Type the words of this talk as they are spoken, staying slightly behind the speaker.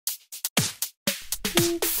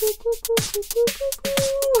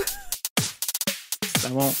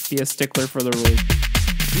I won't be a stickler for the rules.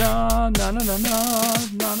 Na na na na na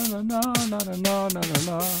na na na na na na na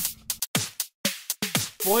na.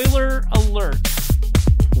 Spoiler alert.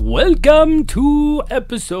 Welcome to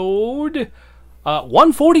episode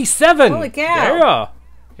 147. Holy cow.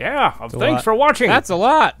 Yeah. Thanks for watching. That's a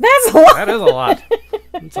lot. That's a lot. That is a lot.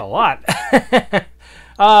 It's a lot.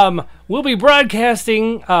 We'll be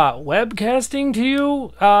broadcasting, webcasting to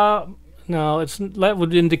you. No, that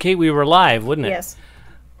would indicate we were live, wouldn't it? Yes.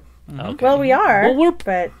 Okay. Well, we are. Well,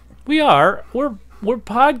 but we are. We're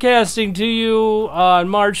podcasting to you on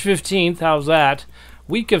March 15th. How's that?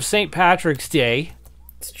 Week of St. Patrick's Day.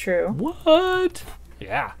 it's true. What?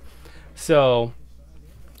 Yeah. So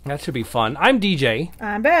that should be fun. I'm DJ.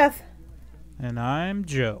 I'm Beth. And I'm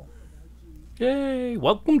Joe. Yay!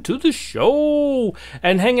 Welcome to the show.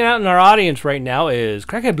 And hanging out in our audience right now is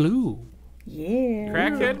Crackhead Blue. Yeah.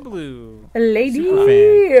 Crackhead Blue. A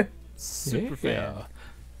lady. Super fan.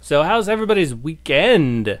 So how's everybody's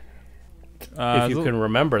weekend? If you a can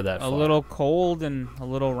remember that. A little cold and a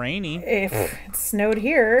little rainy. It snowed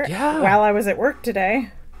here Yeah. while I was at work today.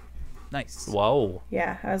 Nice. Whoa.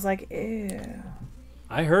 Yeah, I was like, ew.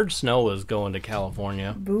 I heard snow was going to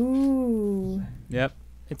California. Boo. Yep.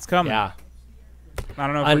 It's coming. Yeah. I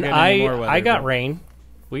don't know if we're And getting any more weather. I got but- rain.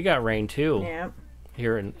 We got rain too. Yeah.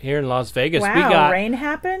 Here in Las Vegas. Wow, We got rain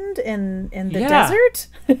happened in the Yeah. desert?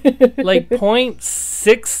 like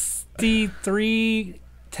 0.63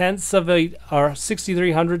 tenths of or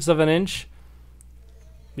 63 hundredths of an inch.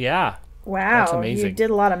 Yeah. Wow. That's amazing. You did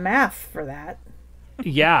a lot of math for that.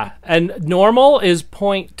 Yeah. And normal is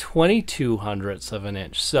 0.22 hundredths of an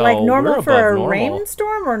inch. So Like we're normal for above a normal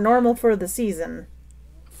rainstorm or normal for the season?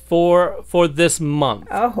 for this month.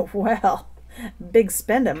 Oh, well. Big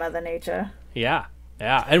spender, Mother Nature. Yeah.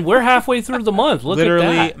 Yeah. And we're halfway through the month. Look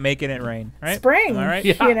Literally at making it rain, right? Spring. All right.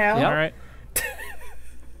 Yeah. You know? Yeah. All right.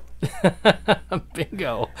 that.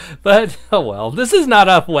 Bingo. But oh well, this is not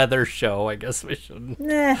a weather show. I guess we shouldn't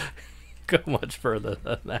Nah. go much further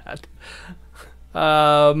than that.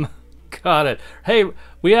 Got it. Hey,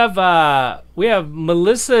 we have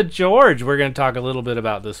Melissa George. We're going to talk a little bit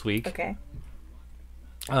about this week. Okay.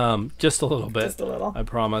 Just a little bit. Just a little. I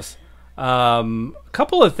promise.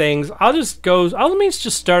 Couple of things. Let me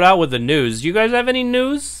just start out with the news. Do you guys have any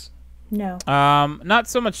news? No. Not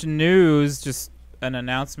so much news, just an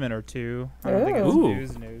announcement or two. I don't think it's Ooh.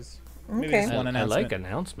 news. Maybe Okay. just one I announcement. like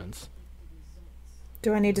announcements.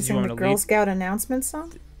 Do I need to you sing want the me to Girl lead? Scout announcement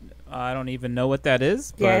song? I don't even know what that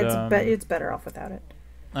is. Yeah, but, it's better off without it.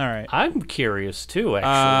 all right. I'm curious too,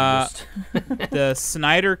 actually. The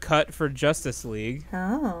Snyder Cut for Justice League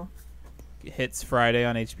Oh. hits Friday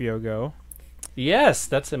on HBO Go. Yes,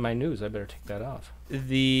 that's in my news. I better take that off.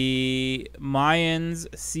 The Mayans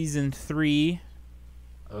Season 3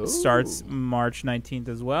 Oh. starts March 19th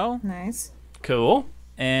as well. Nice. Cool.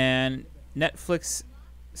 And Netflix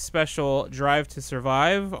special Drive to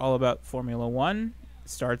Survive, all about Formula One,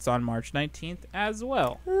 starts on March 19th as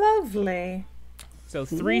well. Lovely. So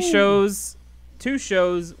 3 shows, 2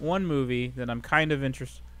 shows, 1 movie that I'm kind of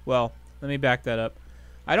interested. Well, let me back that up.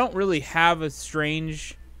 I don't really have a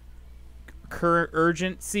strange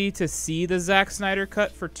urgency to see the Zack Snyder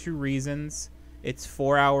cut for 2 reasons. It's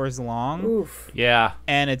 4 hours long, Oof. Yeah.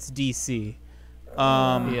 and it's DC.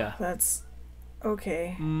 Yeah. That's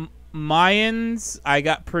okay. Mayans, I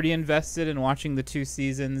got pretty invested in watching the 2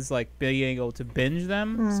 seasons, like being able to binge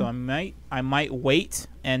them. So I might wait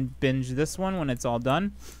and binge this one when it's all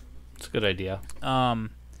done. It's a good idea.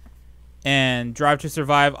 And Drive to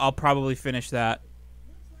Survive, I'll probably finish that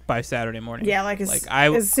by Saturday morning. Yeah, as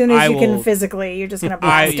as soon as you can physically, you're just gonna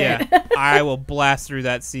blast it. I will blast through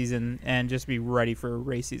that season and just be ready for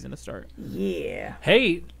race season to start. Yeah.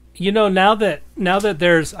 Hey, now that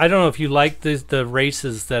there's, I don't know if you like the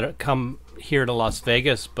races that come here to Las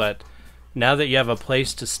Vegas, but now that you have a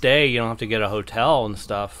place to stay, you don't have to get a hotel and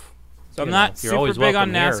stuff. So I'm You not know, you're super always big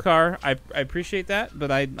on welcome here. NASCAR. I appreciate that,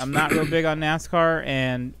 but I'm not real big on NASCAR,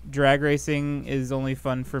 and drag racing is only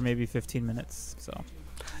fun for maybe 15 minutes. So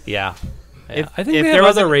Yeah. If- I think if they there have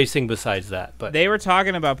was other a- racing besides that, but they were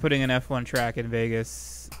talking about putting an F1 track in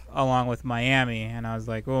Vegas along with Miami, and I was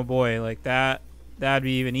like, oh boy, like that'd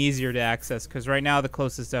be even easier to access, because right now the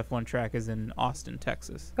closest F1 track is in Austin,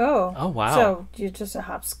 Texas. Oh. Oh, wow. So you're just a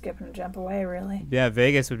hop, skip, and a jump away, really. Yeah,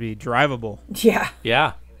 Vegas would be drivable. Yeah.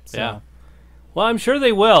 yeah. So. Yeah. Well, I'm sure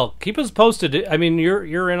they will. Keep us posted. I mean,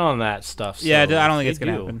 you're in on that stuff. So Yeah, I don't think if it's they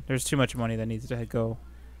gonna do- happen. There's too much money that needs to go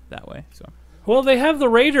that way. So Well, they have the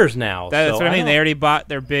Raiders now. That's so what I mean. They don't- already bought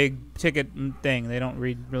their big ticket thing. They don't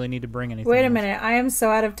really need to bring anything. Wait a else. minute. I am so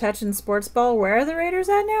out of touch in sports ball. Where are the Raiders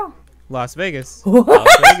at now? Las Vegas. Las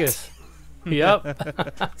Vegas.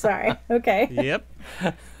 Yep. Sorry. Okay. Yep.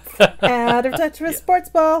 Out of touch with sports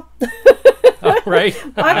ball. Right.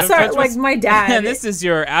 I'm sorry. touch Like with- my dad. And this is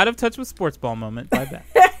your out of touch with sports ball moment. Bye bye.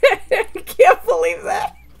 I can't believe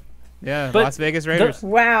that. Yeah, But Las Vegas Raiders.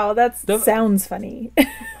 Wow, that The- sounds funny.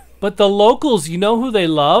 But the locals, you know who they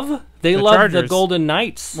love? They The love the Chargers. Golden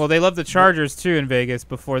Knights. Well, they love the Chargers too in Vegas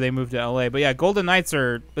before they moved to LA. But yeah, Golden Knights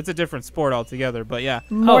it's a different sport altogether. But yeah,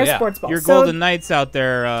 More yeah. sports ball. your So Golden Knights out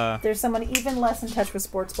there, there's someone even less in touch with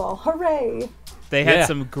sports ball. Hooray! they had Yeah.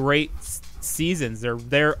 some great seasons.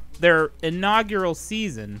 Their inaugural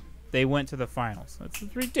season, they went to the finals. It's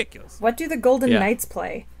ridiculous. What do the Golden Yeah. Knights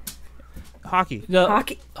play? Hockey. The-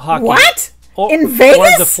 Hockey. Hockey. What? Or, In Or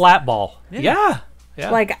Vegas? the flat ball. Yeah. Yeah.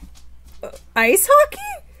 Like ice hockey?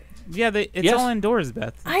 Yeah, it's Yes. all indoors,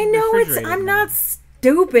 Beth. I know it's. Refrigerated. I'm not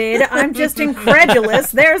stupid. I'm just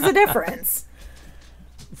incredulous. There's a difference.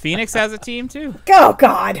 Phoenix has a team too. Oh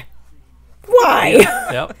God. Why?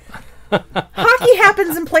 Yep. Hockey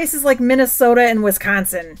happens in places like Minnesota and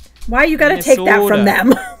Wisconsin. Why you got to take that from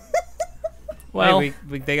them? Well, Hey,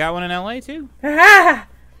 they got one in LA too. Ah.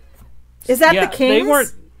 Is that yeah, the Kings? they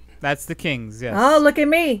weren't. That's the Kings. Yes. Oh, look at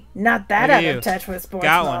me. Not that Look at out you. of touch with sports.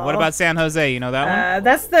 Got one. ball. What about San Jose? You know that one?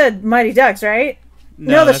 That's the Mighty Ducks, right?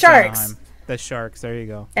 No, the that's Sharks. Anaheim. The Sharks. There you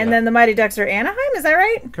go. And Yeah. then the Mighty Ducks are Anaheim, is that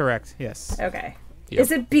right? Correct. Yes. Okay. Yep.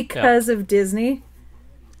 Is it because of Disney?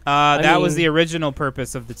 That was mean- the original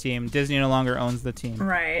purpose of the team. Disney no longer owns the team.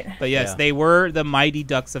 Right. But yes, Yeah. they were the Mighty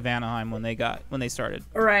Ducks of Anaheim when they started.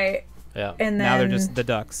 Right. Yeah. And then Now they're just the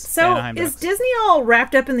Ducks. So Anaheim is Ducks. Disney all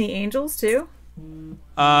wrapped up in the Angels too?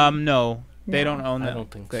 No. They No. don't own I that.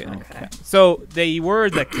 don't think They so. don't. Okay. So they were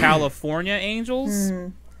the California Angels. Hmm.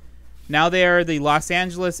 Now they are the Los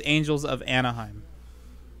Angeles Angels of Anaheim.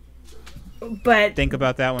 But Think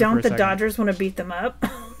about that one for don't a the second. Dodgers want to beat them up?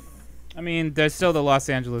 I mean, they're still the Los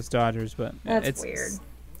Angeles Dodgers, but That's it's weird.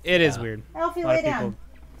 It is Yeah. weird. Alfie, A lot lay of people- down.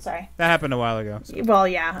 Sorry. That happened a while ago. So. Well,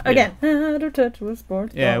 yeah. Again, out of touch with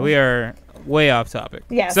sports. Yeah, ball. we are way off topic.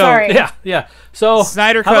 Yeah, So, sorry. Yeah. Yeah. So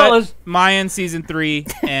Snyder how about Cut, let's- Mayan season 3,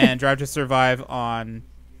 and Drive to Survive on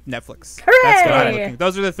Netflix. Hooray! That's what I'm looking.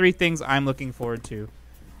 Those are the 3 things I'm looking forward to.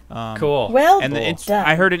 Cool. Well, And Cool. done.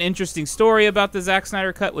 I heard an interesting story about the Zack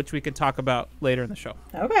Snyder Cut, which we could talk about later in the show.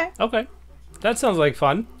 Okay. Okay. That sounds like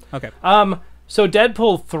fun. Okay. So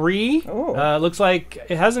Deadpool 3 Ooh. looks like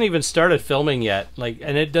it hasn't even started filming yet.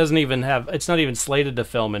 And it doesn't even have. It's not even slated to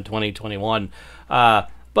film in 2021.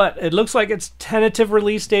 But it looks like its tentative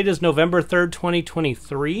release date is November 3rd,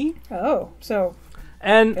 2023. Oh, so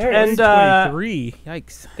And Very and 23.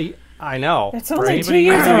 Yikes. I know. that's only anybody 2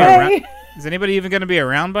 years using it away. Is anybody even going to be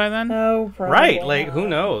around by then? Oh, probably. Right. Like who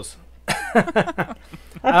knows?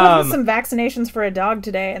 I put in some vaccinations for a dog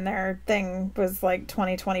today, and their thing was like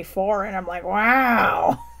 2024, and I'm like,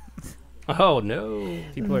 wow. Oh no.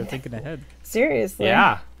 People are thinking ahead. Seriously.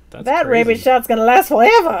 Yeah. That's That crazy. rabies shot's gonna last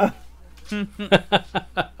forever.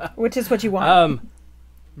 Which is what you want.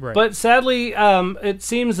 Right. But sadly, it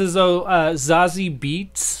seems as though Zazie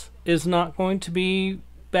Beetz is not going to be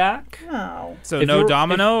back. Oh. so if no you're-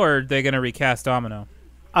 Domino, or are they going to recast Domino?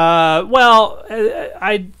 Well,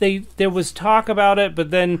 there was talk about it,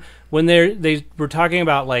 but then when they were talking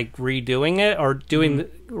about like redoing it or doing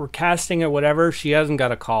or casting or whatever, she hasn't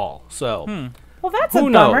got a call. So Well, that's Who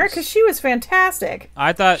a bummer, knows? because she was fantastic.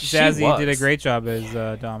 I thought She Zazie did a was. great job as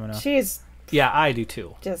Domino. She's yeah, I do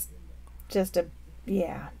too. just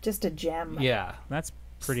a gem. Yeah. That's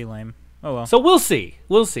pretty lame. Oh well. So we'll see.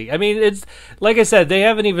 We'll see. I mean, it's like I said, they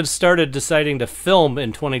haven't even started deciding to film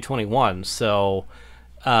in 2021. So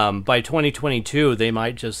by 2022, they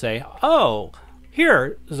might just say, "Oh,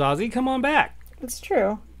 here, Zazie, come on back." It's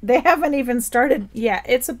true. They haven't even started. Yeah,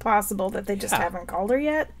 it's possible that they just Yeah. haven't called her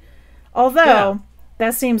yet. Although, Yeah.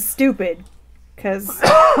 that seems stupid, because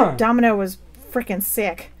Domino was freaking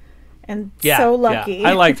sick and Yeah, so lucky. Yeah.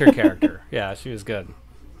 I liked her character. Yeah, she was good.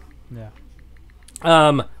 Yeah.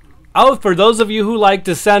 Oh, for those of you who like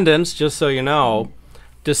Descendants, just so you know,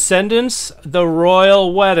 Descendants: The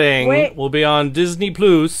Royal Wedding Wait. will be on Disney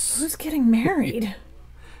Plus. Who's getting married?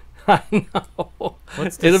 I know.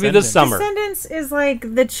 What's It'll be this Descendants? summer. Descendants is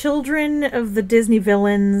like the children of the Disney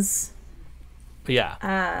villains.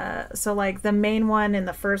 Yeah. So like the main one in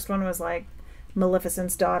the first one was like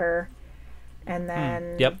Maleficent's daughter, and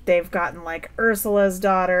then Yep. they've gotten like Ursula's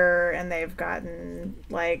daughter, and they've gotten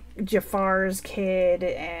like Jafar's kid,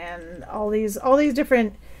 and all these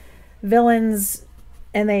different villains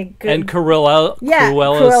and they go, and Cruella's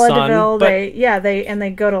Cruella son. DeVille. But, They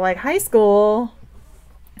go to like high school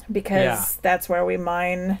because that's where we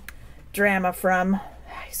mine drama from.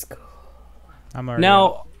 High school. I'm already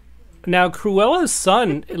Now Cruella's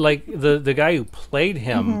son, like the guy who played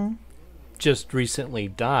him, just recently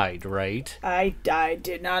died, right? I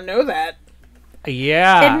did not know that.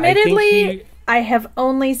 Yeah. Admittedly, I have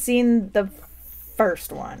only seen the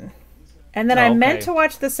first one. And then I meant to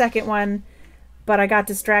watch the second one, but I got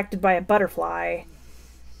distracted by a butterfly.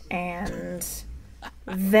 And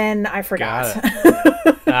then I forgot.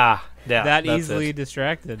 Yeah, that easily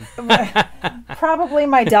distracted. Probably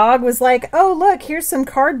my dog was like, oh, look, here's some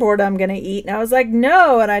cardboard I'm going to eat. And I was like,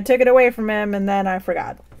 no. And I took it away from him, and then I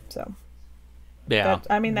forgot. So, yeah.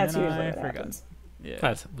 That's usually what happens. Yeah.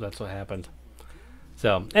 That's what happened.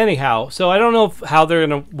 So, anyhow, I don't know how they're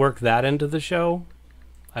going to work that into the show.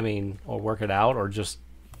 I mean, or work it out, or just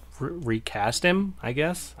recast him, I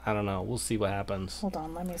guess. I don't know. We'll see what happens. Hold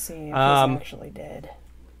on. Let me see if he's actually dead.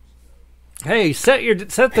 Hey, set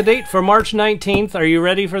the date for March 19th. Are you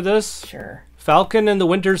ready for this? Sure. Falcon and the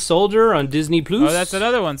Winter Soldier on Disney Plus. Oh, that's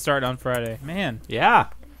another one starting on Friday. Man. Yeah.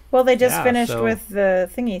 Well, they just finished with the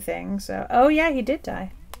thingy thing, so... Oh, yeah, he did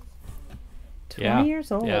die. 20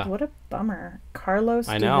 years old. Yeah. What a bummer. Carlos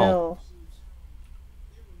I DeVille. know.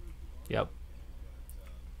 Yep.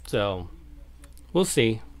 So, we'll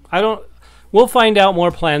see. We'll find out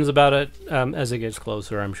more plans about it as it gets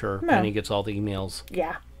closer, I'm sure. No. And he gets all the emails.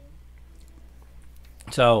 Yeah.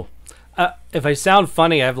 So, if I sound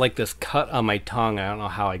funny, I have like this cut on my tongue. I don't know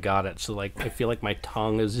how I got it. So, like, I feel like my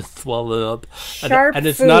tongue is just swollen up. Sharp and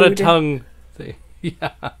it's food. not a tongue thing.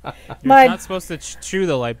 Yeah. You're not supposed to chew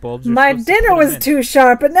the light bulbs. You're My supposed to dinner put 'em was in. too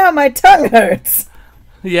sharp, but now my tongue hurts.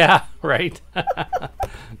 Yeah, right. Try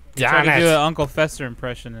Darn to it. do an Uncle Fester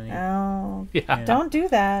impression. And Oh. Yeah. Don't do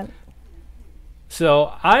that.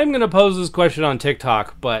 So I'm going to pose this question on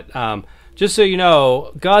TikTok, but just so you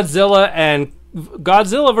know, Godzilla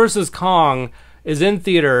vs. Kong is in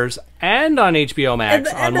theaters and on HBO Max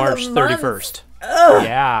At the on end of March the month. 31st.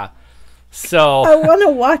 Yeah. So I want to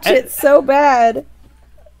watch it so bad.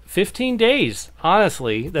 15 days,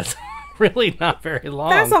 honestly. That's really not very long.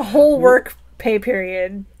 That's a whole work pay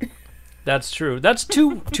period. That's true. That's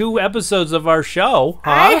two episodes of our show.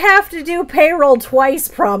 Huh? I have to do payroll twice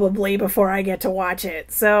probably before I get to watch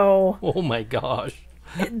it. So Oh my gosh.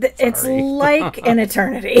 it's like an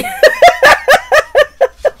eternity.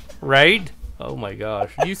 Right? Oh my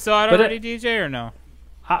gosh. You saw it But already, DJ, or no?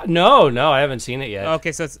 No, I haven't seen it yet.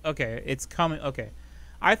 Okay, so it's coming. Okay,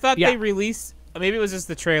 I thought they released. Maybe it was just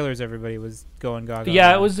the trailers. Everybody was going gaga.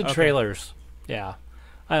 Yeah, it was the Okay. trailers. Yeah.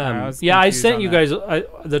 I was I confused sent on you that. guys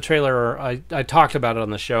the trailer. I talked about it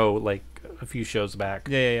on the show like a few shows back.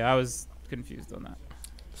 Yeah, I was confused on that.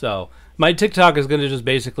 So my TikTok is going to just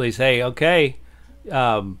basically say, okay,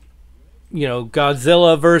 Godzilla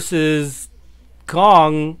versus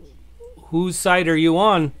Kong. Whose side are you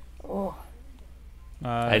on? Oh.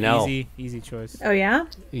 I know. Easy choice. Oh yeah?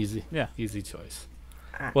 Easy. Yeah. Easy choice.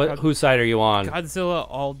 Whose side are you on? Godzilla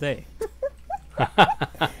all day.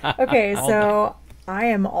 Okay, so I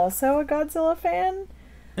am also a Godzilla fan.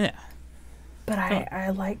 Yeah. But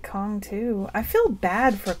I like Kong too. I feel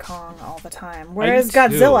bad for Kong all the time. Whereas too.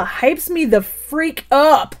 Godzilla hypes me the freak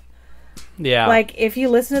up. Yeah. Like if you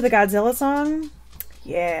listen to the Godzilla song,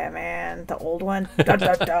 yeah, man, the old one. Da,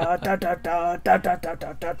 da, da, da, da, da, da, da, da,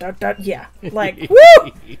 da, da, da, da. Yeah. Like,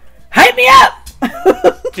 woo! Hype me up!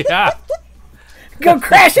 Yeah. Go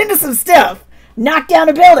crash into some stuff. Knock down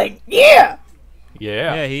a building. Yeah!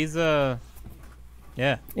 Yeah, he's yeah.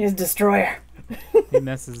 He's a destroyer. He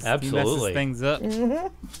messes Absolutely. things up. Mm-hmm.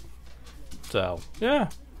 So yeah,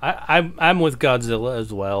 I'm with Godzilla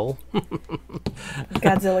as well.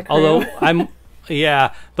 Godzilla crew. Although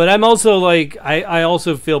but I'm also like I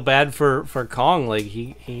also feel bad for Kong. Like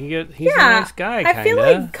he's a nice guy. I feel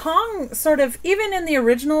like Kong sort of, even in the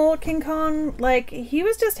original King Kong, like he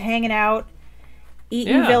was just hanging out,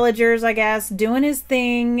 eating villagers, I guess, doing his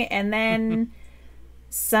thing, and then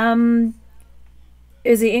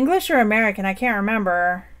is he English or American? I can't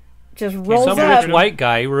remember. Just rolls some up, rich white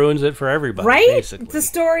guy ruins it for everybody. right? Basically. The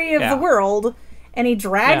story of the world, and he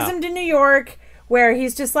drags him to New York, where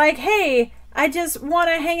he's just like, "Hey, I just want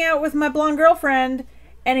to hang out with my blonde girlfriend,"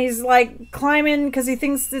 and he's like climbing because he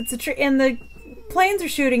thinks it's a tree, and the planes are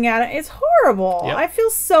shooting at him. It's horrible. Yep. I feel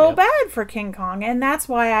so bad for King Kong, and that's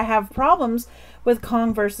why I have problems with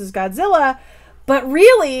Kong versus Godzilla. But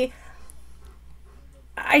really,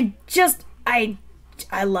 I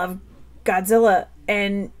love Godzilla,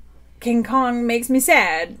 and King Kong makes me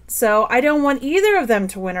sad. So I don't want either of them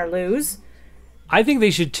to win or lose. I think they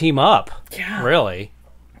should team up. Yeah. Really.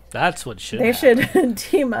 That's what should They happen. should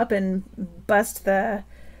team up and bust the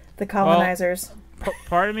colonizers.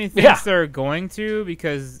 Part of me thinks they're going to,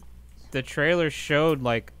 because the trailer showed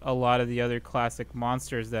like a lot of the other classic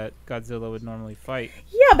monsters that Godzilla would normally fight.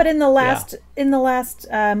 Yeah, but in the last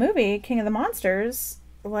movie, King of the Monsters,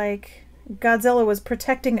 like Godzilla was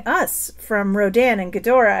protecting us from Rodan and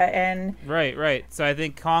Ghidorah and Right. So I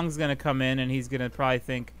think Kong's gonna come in and he's gonna probably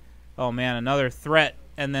think, "Oh man, another threat."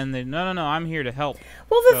 And then no, I'm here to help.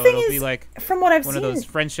 Well, the so thing it'll is, be like from what I've one seen, of those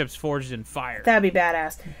friendships forged in fire. that'd be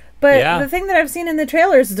badass. But the thing that I've seen in the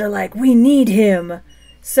trailers is they're like, we need him.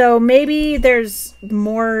 So maybe there's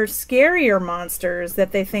more scarier monsters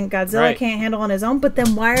that they think Godzilla can't handle on his own. But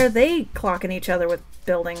then why are they clocking each other with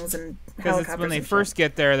buildings and helicopters? Because when they first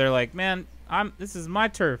get there, they're like, "Man, this is my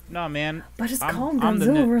turf." No, man. But it's called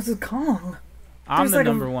Godzilla versus Kong. I'm There's the like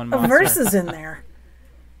number one a monster. versus in there.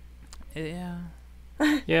 Yeah.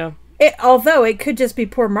 Yeah. Although it could just be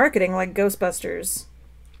poor marketing, like Ghostbusters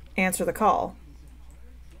Answer the Call.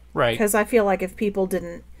 Right. Because I feel like if people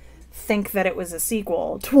didn't think that it was a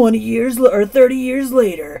sequel 20 years or 30 years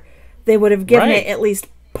later, they would have given it at least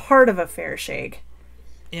part of a fair shake.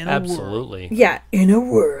 Absolutely. Yeah, in a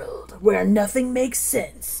world where nothing makes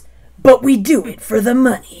sense, but we do it for the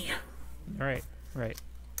money. Right.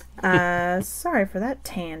 Sorry for that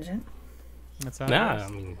tangent. That's how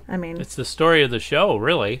I mean, it's the story of the show,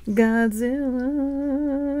 really.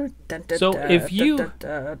 Godzilla. Dun, dun, So dun, if you... dun,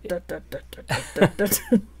 dun, dun, dun, dun, dun, dun, dun.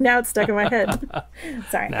 Now it's stuck in my head.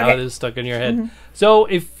 Sorry. Now it is stuck in your head. So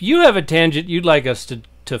if you have a tangent you'd like us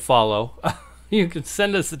to follow, you can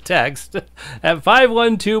send us a text at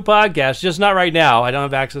 512-podcast. Just not right now. I don't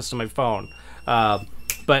have access to my phone.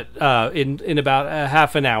 But in about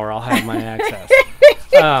half an hour, I'll have my access.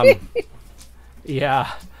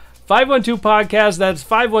 Yeah. 512-podcast. That's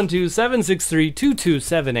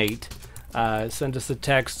 512-763-2278. Send us a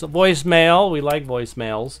text. A voicemail. We like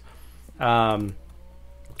voicemails.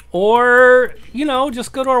 Or,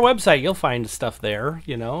 just go to our website. You'll find stuff there,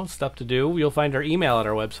 stuff to do. You'll find our email at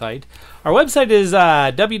our website. Our website is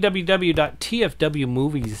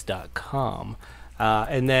www.tfwmovies.com.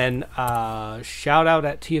 And then shout out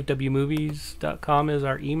at tfwmovies.com is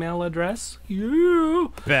our email address. Yeah.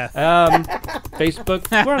 Beth.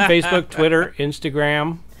 Facebook. We're on Facebook, Twitter,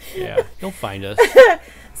 Instagram. Yeah, you'll find us.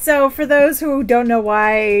 So for those who don't know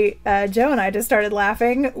why Joe and I just started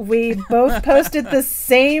laughing, we both posted the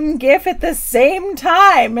same GIF at the same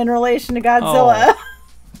time in relation to Godzilla. Oh,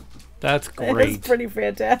 that's great. It's pretty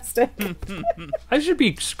fantastic. I should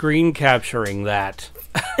be screen capturing that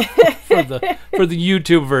for the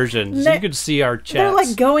YouTube version, so you could see our chats. They're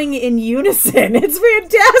like going in unison. It's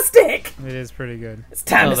fantastic. It is pretty good. It's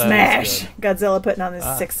time to that smash. is Godzilla putting on his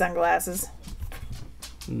 6 sunglasses.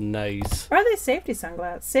 Nice. Or are they safety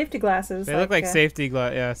sunglasses? Safety glasses. They look like safety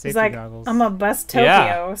He's like, goggles. I'm a bust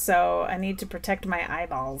Tokyo, so I need to protect my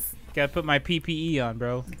eyeballs. Gotta put my PPE on,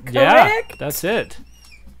 bro. Yeah, Correct. that's it.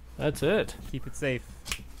 That's it. Keep it safe.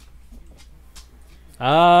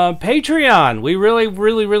 Patreon. We really,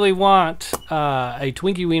 really, really want a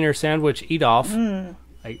Twinkie Wiener sandwich eat-off.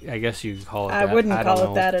 I guess you could call it that. I wouldn't don't call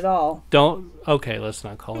know. it that at all. Okay, let's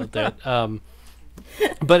not call it that.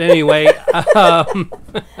 But anyway,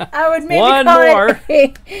 I would maybe one call more.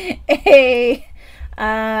 it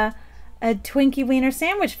a Twinkie Wiener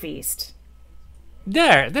sandwich feast.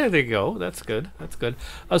 There they go. That's good.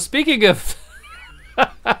 Speaking of,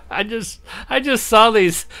 I just saw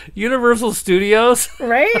these Universal Studios.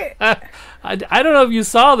 Right? I don't know if you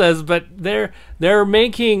saw this, but they're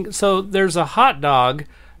making, so there's a hot dog,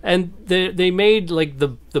 and they made like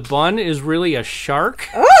the bun is really a shark.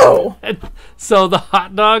 Oh! And so the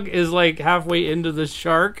hot dog is like halfway into the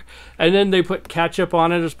shark, and then they put ketchup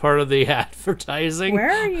on it as part of the advertising. Where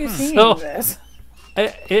are you seeing this?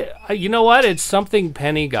 You know what? It's something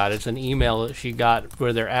Penny got. It's an email that she got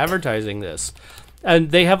where they're advertising this. And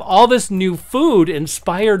they have all this new food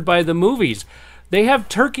inspired by the movies. They have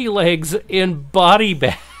turkey legs in body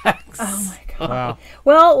bags. Oh my god. Wow.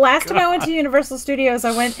 Well, last time I went to Universal Studios,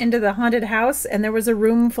 I went into the haunted house, and there was a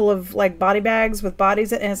room full of like body bags with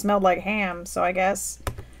bodies, and it smelled like ham. So I guess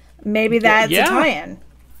maybe that's a tie-in.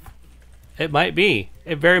 It might be.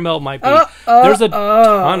 It very well might be. There's a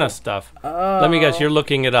ton of stuff. Let me guess. You're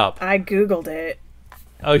looking it up. I Googled it.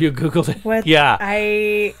 Oh, you Googled it? What? Yeah.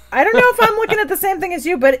 I don't know if I'm looking at the same thing as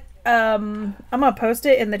you, but I'm gonna post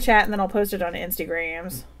it in the chat, and then I'll post it on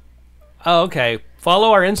Instagrams. Oh, okay.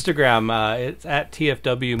 Follow our Instagram. It's at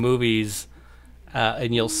tfwmovies,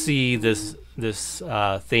 and you'll see this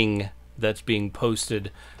thing that's being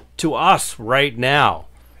posted to us right now.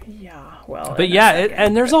 Yeah, well, But yeah,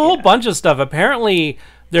 and there's a whole bunch of stuff. Apparently,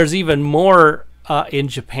 there's even more in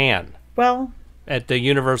Japan Well, at the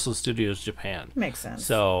Universal Studios Japan. makes sense.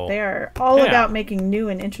 So They are all yeah. about making new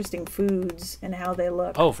and interesting foods and how they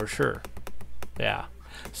look. Oh, for sure. Yeah.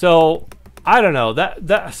 So I don't know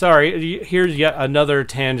that. Sorry, here's yet another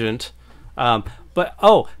tangent. But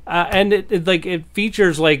and it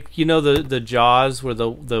features the Jaws where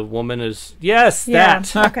the woman is Yeah,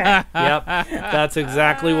 that. okay. Yep, that's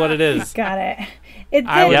exactly what it is. Got it.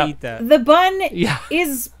 I would Yep. eat that. The bun Yeah.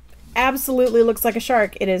 is absolutely looks like a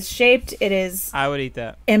shark. It is shaped. It is I would eat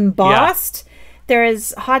that. embossed. There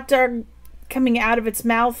is hot dog coming out of its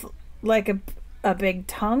mouth like a big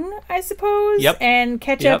tongue, I suppose. Yep. And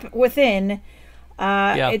ketchup Yep. within.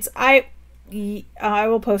 Yeah. I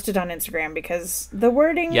will post it on Instagram because the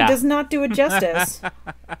wording Yeah. does not do it justice.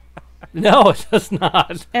 No, it does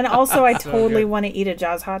not. And also, I totally good. want to eat a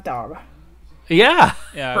Jaws hot dog. Yeah.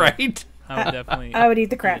 Yeah, Right. I would definitely. I would eat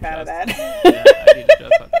the crap Eat a out of Jaws. that. Yeah, I'd eat a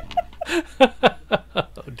Jaws hot dog.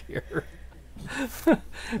 Oh dear. Let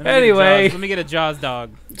me Anyway. let me get a Jaws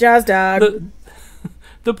dog. Jaws dog.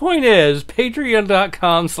 The point is,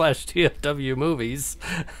 patreon.com/tfwmovies.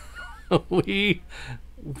 We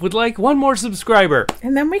would like one more subscriber.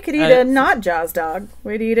 And then we could eat a not Jaws dog.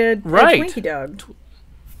 We'd eat a Right. Twinkie dog.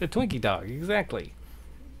 A Twinkie dog, exactly.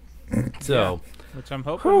 So, Which I'm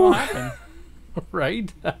hoping will happen.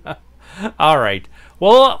 right? All right.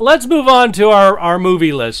 Well, let's move on to our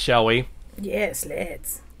movie list, shall we? Yes,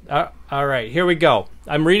 let's. All right, here we go.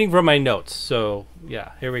 I'm reading from my notes, so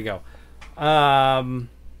yeah, here we go.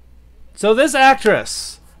 So this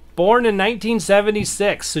actress, born in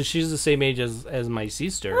 1976, so she's the same age as my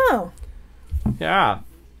sister. Oh, Yeah.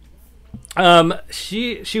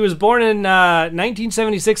 She was born in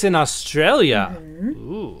 1976 in Australia.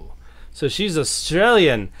 Ooh. So she's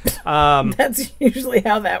Australian. that's usually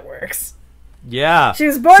how that works. Yeah. She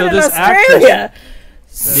was born So in this Australia.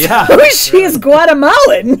 Yeah. So she is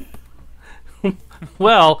Guatemalan.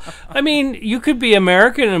 Well, I mean, you could be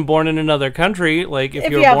American and born in another country, like if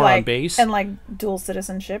If you're you have born like on base. and like dual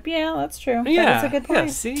citizenship, yeah, that's true. Yeah. That's a good point.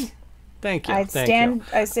 Yeah, see? Thank you. I Thank you.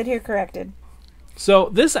 I sit here corrected. So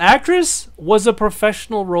this actress was a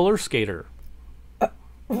professional roller skater.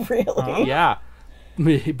 Really? Yeah.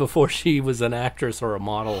 Before she was an actress or a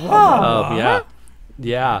model. Oh. Yeah.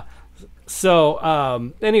 Yeah.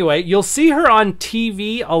 So, anyway, you'll see her on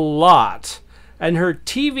TV a lot. And her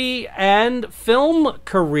TV and film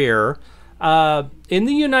career in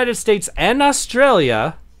the United States and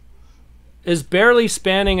Australia is barely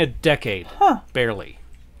spanning a decade. Huh. Barely.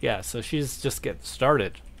 Yeah, so she's just getting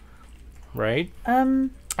started. Right?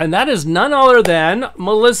 Um. And that is none other than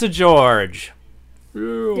Melissa George. I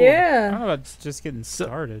Yeah. don't know. It's just getting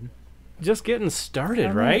started. Just getting started,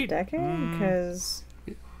 Only a right? decade, because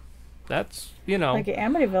That's, you know. like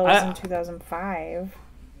Amityville was in 2005.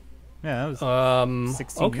 Yeah, that was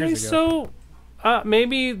 16 okay, years ago. so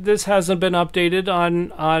maybe this hasn't been updated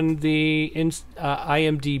on the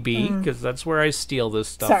IMDb because that's where I steal this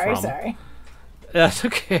stuff from. Sorry. That's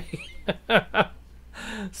okay.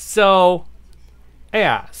 So,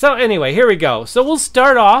 yeah. So anyway, here we go. So we'll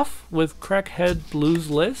start off with Crackhead Blues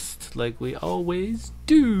List, like we always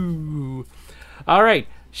do. All right.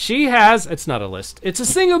 She has, it's not a list, it's a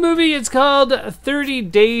single movie. It's called 30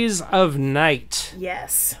 Days of Night.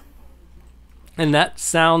 Yes. And that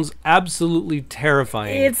sounds absolutely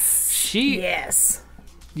terrifying. Yes.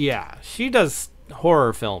 Yeah, she does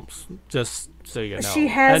horror films, just so you know. She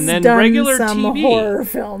has and then done regular some TV. horror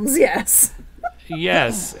films. Yes.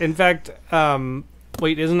 Yes. In fact,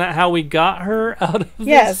 wait, isn't that how we got her out of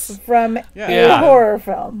Yes, this? from Yeah. a Yeah. horror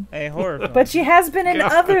film. A horror film. But she has been in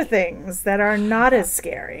God. other things that are not as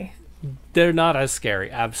scary. They're not as scary,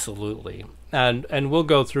 absolutely. And we'll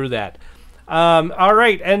go through that. All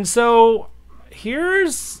right, and so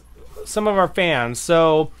here's some of our fans.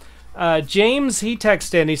 So James, he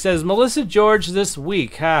texted in. He says, Melissa George this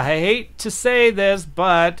week. I hate to say this,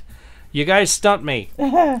 but you guys stumped me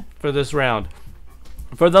for this round.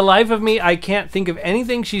 For the life of me, I can't think of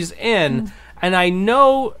anything she's in, and I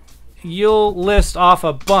know you'll list off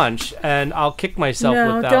a bunch, and I'll kick myself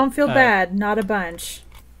No, without... don't feel bad. Not a bunch.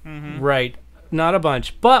 Right. Not a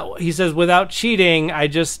bunch. But, he says, without cheating, I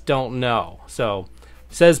just don't know. So,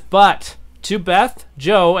 says, but, to Beth,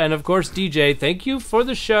 Joe, and of course DJ, thank you for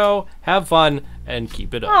the show. Have fun, and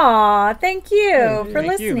keep it up. Aw, thank you for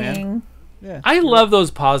thank you, man. listening. Yeah. I love those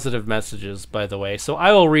positive messages, by the way, so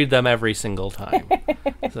I will read them every single time.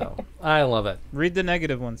 So, I love it. Read the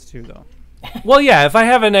negative ones too, though. Well, yeah, if I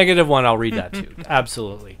have a negative one, I'll read that too.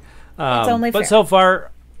 Absolutely. It's only but fair. so far,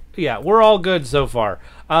 yeah, we're all good so far.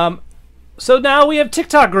 So now we have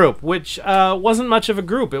TikTok group, which wasn't much of a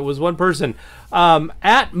group. It was one person.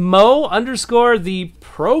 At Mo_the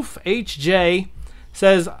Prof HJ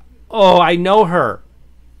says, "Oh, I know her,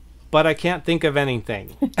 but I can't think of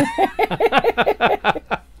anything."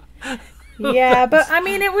 Yeah, but I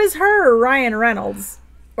mean, it was her, Ryan Reynolds,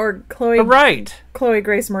 or Chloe Grace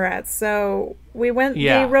Moretz. So we went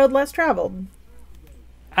the road less traveled.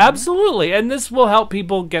 Absolutely, and this will help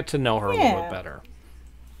people get to know her a little bit better.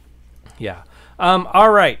 Yeah.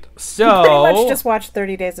 All right. So pretty much just watch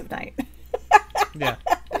 30 Days of Night. Yeah.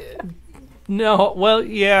 No. Well,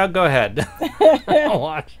 yeah. Go ahead. I'll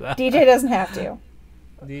watch that. DJ doesn't have to.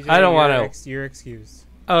 DJ, I don't want to. You're excused.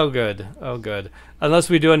 Oh, good. Oh, good.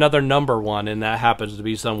 Unless we do another number one, and that happens to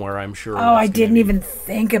be somewhere, I'm sure. Oh, I didn't even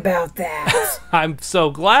think about that. I'm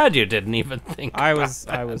so glad you didn't even think. I was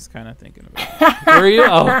kind of thinking about it. Were you?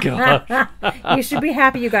 Oh, God. You should be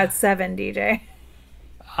happy you got 7, DJ.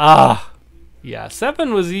 Yeah.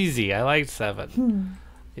 7 was easy. I liked 7.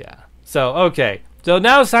 Yeah. So, okay. So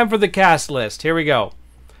now it's time for the cast list. Here we go.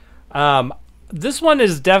 This one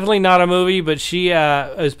is definitely not a movie, but she,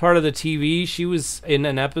 as part of the TV, she was in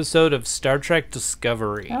an episode of Star Trek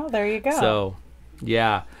Discovery. Oh, there you go. So,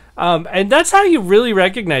 yeah. And that's how you really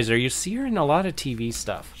recognize her. You see her in a lot of TV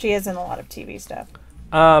stuff. She is in a lot of TV stuff.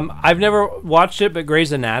 I've never watched it, but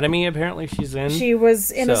Grey's Anatomy, apparently she's in. She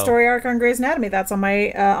was in a story arc on Grey's Anatomy. That's on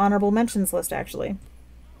my honorable mentions list, actually.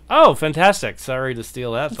 Oh, fantastic. Sorry to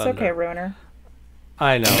steal that thunder. It's okay, Ruiner.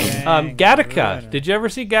 I know. Gattaca. Did you ever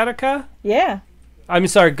see Gattaca? Yeah. I'm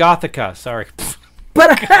sorry, Gothica. Sorry.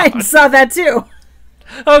 But I saw that too.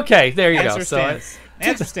 Okay, there you Answer go. stands.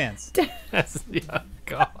 Answer stands. Yeah,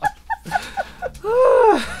 God.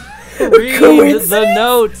 Read the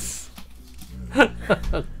notes.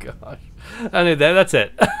 Oh, gosh. I knew that. That's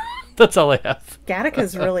it. That's all I have.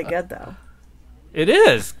 Gattaca's really good, though. It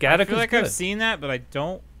is. Gattaca's I feel like good. I've seen that, but I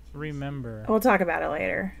don't remember. We'll talk about it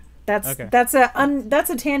later. That's okay. that's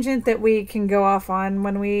a tangent that we can go off on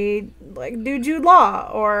when we do Jude Law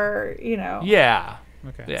or Yeah.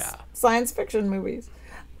 Okay. Yeah. science fiction movies.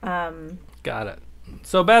 Got it.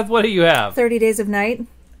 So Beth, what do you have? 30 Days of Night.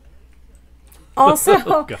 Also,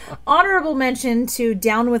 Oh, honorable mention to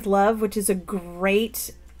Down with Love, which is a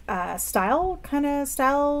great style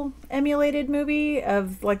emulated movie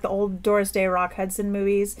of like the old Doris Day, Rock Hudson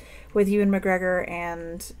movies with Ewan McGregor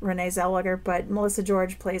and Renee Zellweger. But Melissa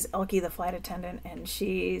George plays Elkie, the flight attendant, and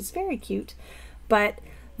she's very cute. But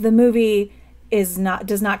the movie does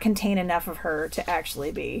not contain enough of her to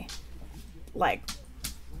actually be like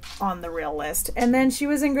on the real list. And then she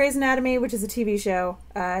was in Grey's Anatomy, which is a TV show.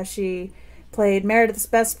 She played Meredith's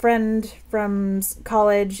best friend from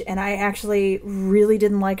college, and I actually really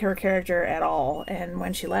didn't like her character at all. And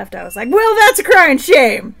when she left, I was like, well, that's a crying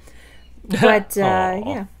shame. But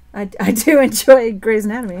yeah, I do enjoy Grey's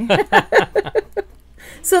Anatomy.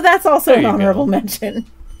 So that's also an honorable mention.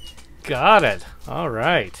 Got it. All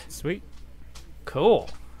right. Sweet. Cool.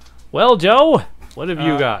 Well, Joe, what have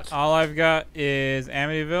you got? All I've got is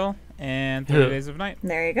Amityville and 30 Days of Night.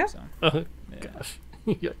 There you go. So, Gosh.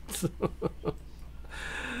 Yikes.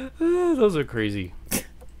 Those are crazy.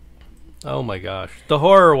 Oh my gosh. The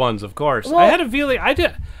horror ones, of course. Well, I had a feeling I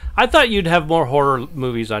thought you'd have more horror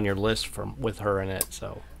movies on your list with her in it,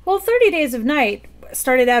 so. Well, 30 Days of Night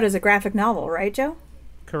started out as a graphic novel, right, Joe?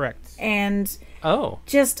 correct. And Oh.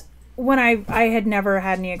 just when I had never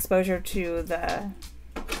had any exposure to the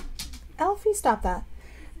Alfie, stop that.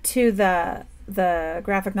 To the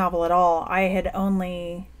graphic novel at all. I had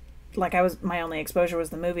only my only exposure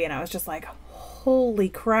was the movie, and I was just like, holy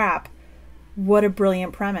crap, what a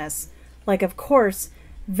brilliant premise. Like, of course,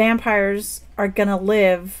 vampires are gonna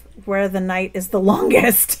live where the night is the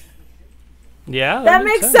longest. Yeah. That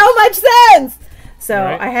makes sense. so much sense. So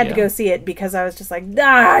Right, I had to go see it because I was just like,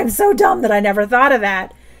 I'm so dumb that I never thought of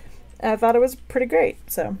that. I thought it was pretty great.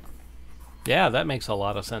 So Yeah, that makes a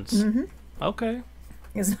lot of sense. Mm-hmm. Okay.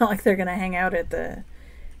 it's not like they're gonna hang out at the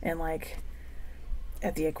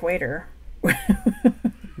equator.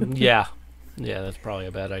 Yeah. Yeah, that's probably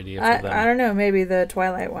a bad idea for them. I don't know. Maybe the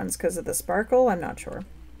Twilight ones because of the sparkle. I'm not sure.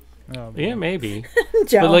 Oh, Yeah, maybe.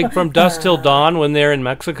 Joe. But like from dusk till dawn when they're in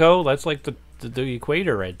Mexico, that's like the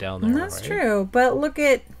equator right down there. That's right? true. But look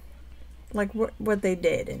at like what they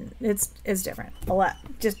did, and it's different a lot.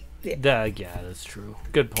 Just yeah, Yeah, that's true.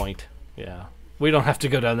 Good point. Yeah. We don't have to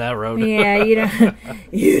go down that road. yeah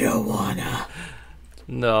you don't wanna.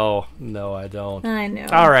 No, I don't. I know.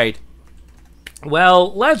 All right.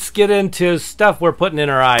 Well, let's get into stuff we're putting in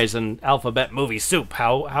our eyes and alphabet movie soup.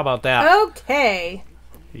 How about that? Okay.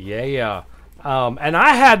 Yeah. And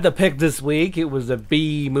I had the pick this week. It was a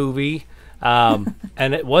B movie. And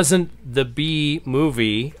it wasn't the bee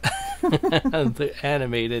movie, the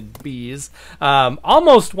animated bees.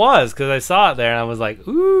 Almost was, because I saw it there and I was like,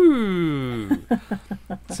 ooh.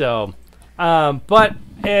 So, but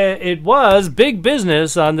it was big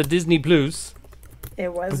business on the Disney Plus.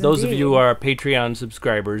 It was. Those indeed. of you who are Patreon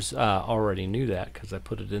subscribers already knew that, because I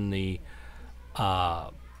put it in the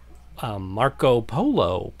Marco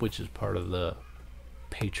Polo, which is part of the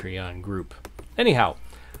Patreon group. Anyhow,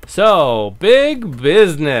 so big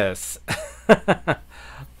business.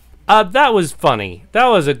 That was funny. That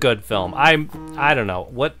was a good film. I don't know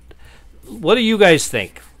what do you guys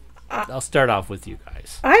think? I'll start off with you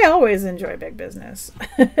guys. I always enjoy Big Business.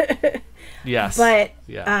 Yes, But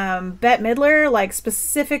yeah. Bette Midler, like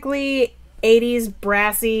specifically 80s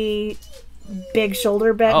brassy, big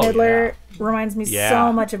shoulder Bette Oh, Midler, reminds me Yeah.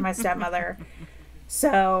 so much of my stepmother.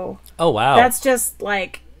 So Oh wow, that's just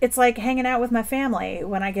like, it's like hanging out with my family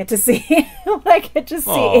when I get to see when I get to see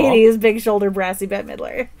Aw. 80s big shoulder brassy Bette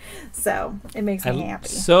Midler. So it makes me happy.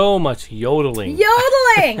 so much yodeling.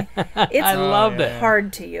 Yodeling. It's I loved yeah. it.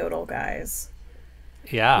 hard to yodel, guys.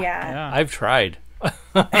 Yeah. Yeah. I've tried.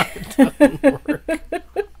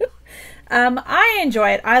 I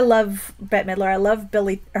enjoy it. I love Bette Midler. I love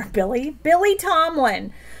Billy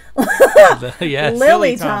Tomlin. Yes. Lily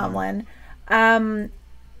Billy Tomlin.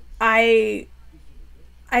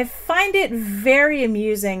 I find it very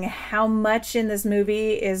amusing how much in this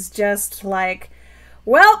movie is just like,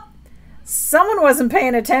 well, someone wasn't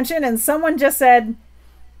paying attention and someone just said,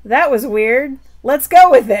 that was weird. Let's go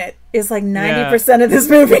with it. Is like 90% of this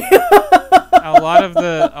movie. A lot of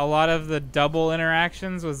the double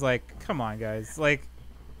interactions was like, come on, guys. Like,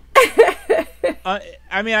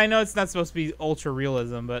 I mean, I know it's not supposed to be ultra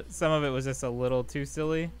realism, but some of it was just a little too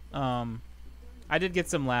silly. I did get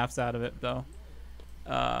some laughs out of it though.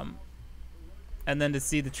 And then to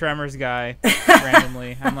see the Tremors guy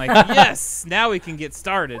randomly, I'm like, yes, now we can get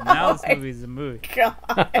started. Now this movie's a movie. God.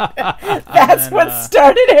 That's then, what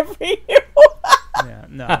started it for you. Yeah,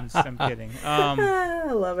 no, I'm kidding.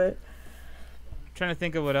 I love it. Trying to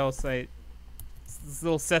think of what else. This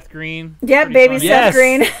little Seth Green. Yep, pretty baby funny, Seth Yes.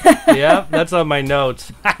 Green. Yep, that's on my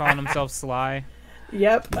notes. calling himself Sly.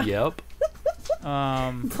 Yep. Yep.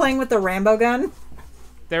 Playing with the Rambo gun.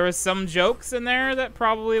 There was some jokes in there that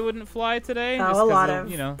probably wouldn't fly today. Oh, just a 'cause lot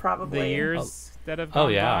of, of, probably. the years that have Oh,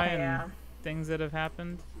 gone yeah. by and Yeah. things that have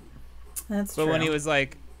happened. That's But true. when he was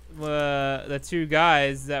like, the two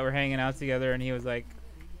guys that were hanging out together, and he was like,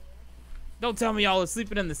 "Don't tell me y'all are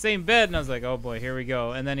sleeping in the same bed," and I was like, "Oh boy, here we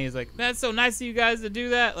go." And then he was like, "That's so nice of you guys to do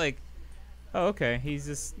that." Like, oh, okay. He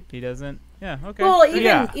doesn't. Yeah, okay. Well,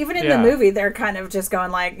 Yeah, even in yeah. the movie, they're kind of just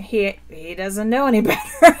going like, he doesn't know any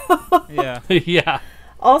better. Yeah. Yeah.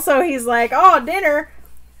 Also, he's like, oh, dinner.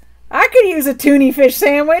 I could use a tuna fish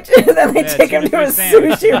sandwich. And then they Yeah, take him tuna to a fish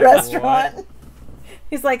sandwich. sushi Like, restaurant.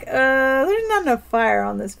 He's like, there's not enough fire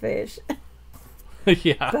on this fish.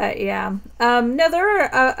 Yeah. But yeah, no, there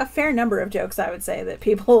are a fair number of jokes, I would say, that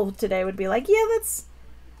people today would be like, yeah, that's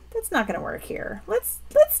not going to work here. Let's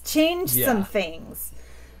change Yeah. some things.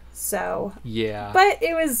 So, Yeah. but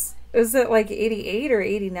was it like 88 or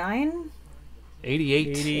 89? 88.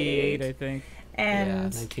 88, I think. Yeah,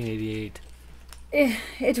 And 1988.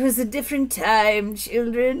 it was a different time,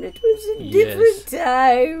 children. It was a Yes. different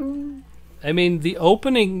time. I mean, the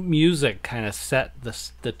opening music kind of set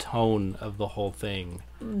the tone of the whole thing,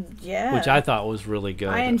 Yeah. which I thought was really good.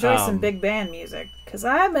 I enjoy some big band music because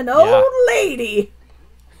I'm an old lady.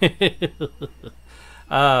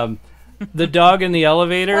 The dog in the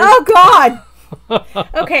elevator. Oh, God.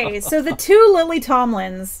 Okay, so the two Lily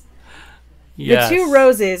Tomlins, Yes. the two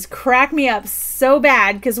Roses, crack me up so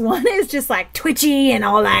bad because one is just like twitchy and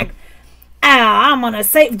all like, I'm gonna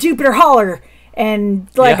save Jupiter Holler, and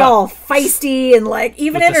like Yeah. all feisty and like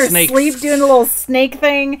even With in the her snakes. sleep doing a little snake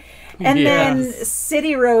thing. And then Yes.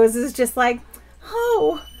 City Rose is just like,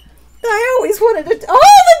 oh, I always wanted to. Oh,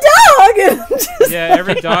 the dog! And just Yeah,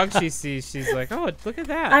 every dog she sees, she's like, "Oh, look at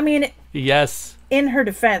that." I mean, Yes. in her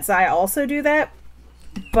defense, I also do that.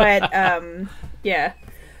 But yeah,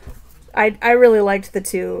 I really liked the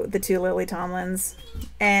two Lily Tomlins,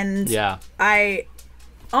 and Yeah. I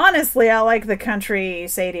honestly like the country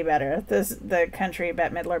Sadie better. The country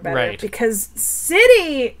Bette Midler better, Right. because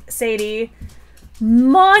Sadie,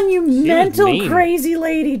 monumental mean. crazy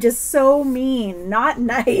lady, just so mean, not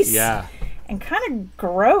nice, Yeah. and kind of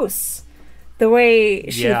gross the way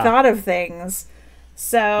she Yeah. thought of things.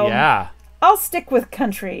 So Yeah. I'll stick with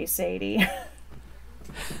country Sadie.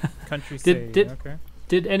 Country Did- Sadie. did- Okay.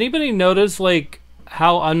 Did anybody notice like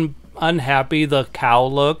how unhappy the cow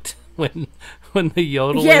looked when the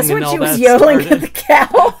yodeling Yes, and when all she was that yodeling started? at the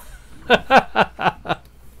cow.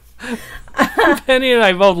 Penny and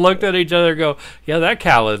I both looked at each other and go, yeah, that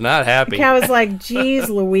cow is not happy. The cow was like, geez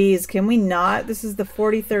Louise, can we not? This is the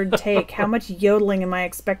 43rd take. How much yodeling am I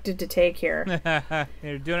expected to take here?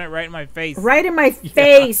 You're doing it right in my face. Right in my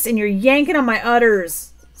face, and you're yanking on my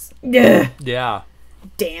udders. Ugh. Yeah.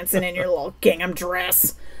 Dancing in your little gingham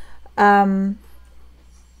dress. What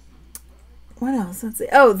else? Let's see.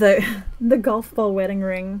 Oh, the golf ball wedding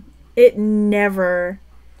ring. It never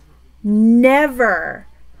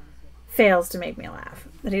fails to make me laugh.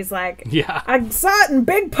 That he's like, Yeah. I saw it in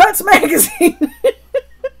Big Putts magazine.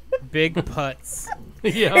 Big putts.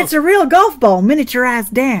 Yeah. It's a real golf ball,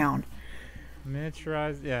 miniaturized down.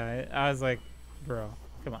 Miniaturized. Yeah, I was like, bro,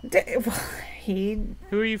 come on.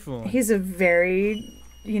 Who are you fooling? He's a very,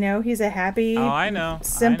 he's a happy, Oh, I know.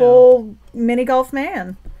 simple mini golf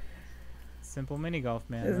man. Simple mini golf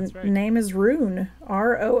man. That's His right. name is Roone.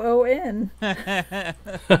 Roon. Roon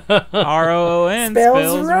Spells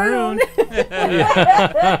spells Roone. Roone.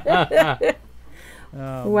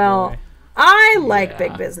 Oh, Well, boy. I like Yeah.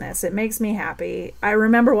 Big Business. It makes me happy. I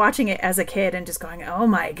remember watching it as a kid and just going, oh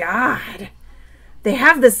my God. They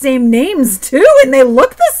have the same names too, and they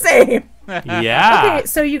look the same. Yeah. Okay,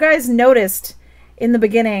 so you guys noticed in the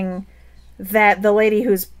beginning that the lady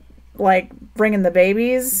who's like bringing the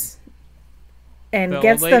babies and The old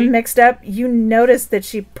gets lady? them mixed up, you noticed that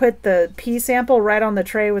she put the pea sample right on the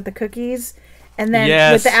tray with the cookies and then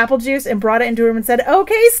Yes. with the apple juice and brought it into her room and said,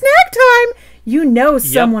 okay, snack time. You know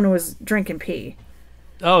someone was drinking pee.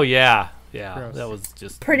 Oh, yeah. Yeah. Gross. That was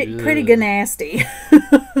just Pretty ugh. good nasty.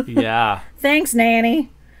 Yeah. Thanks, Nanny.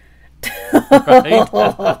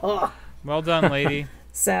 Right? Well done, lady.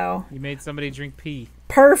 So, You made somebody drink pee.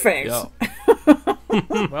 perfect. Yo.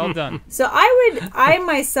 Well done. So I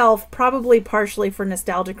myself, probably partially for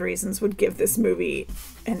nostalgic reasons, would give this movie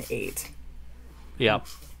an 8. Yep.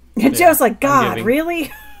 And Joe's like, I'm God, giving-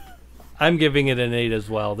 really? I'm giving it an 8 as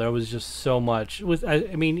well. There was just so much.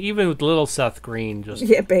 I mean, even with little Seth Green, just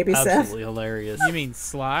Yeah, baby absolutely Seth. hilarious. You mean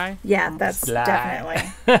Sly? Yeah, that's Sly.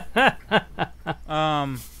 definitely.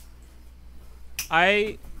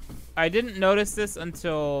 I didn't notice this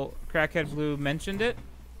until Crackhead Blue mentioned it,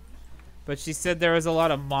 but she said there was a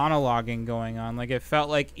lot of monologuing going on. Like, it felt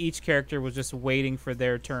like each character was just waiting for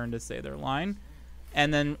their turn to say their line,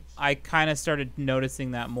 and then I kind of started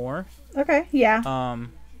noticing that more. Okay, yeah.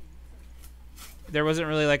 There wasn't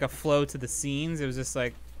really like a flow to the scenes. It was just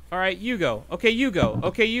like, all right, you go. Okay, you go.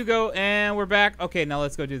 Okay, you go, and we're back. Okay, now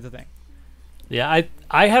let's go do the thing. Yeah,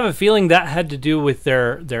 I have a feeling that had to do with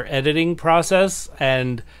their editing process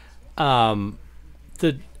and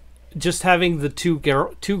the just having the two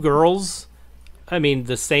girls. I mean,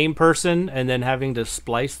 the same person, and then having to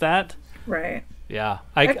splice that. Right. Yeah,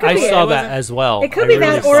 That could I be saw it. that as well. It could I be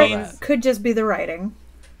really that, saw or that. it could just be the writing,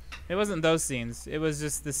 It wasn't those scenes. It was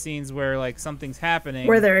just the scenes where like something's happening.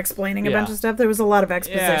 where they're explaining a Yeah. bunch of stuff. There was a lot of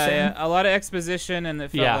exposition. Yeah, a lot of exposition, and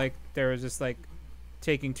it felt Yeah. like there was just like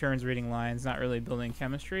taking turns reading lines, not really building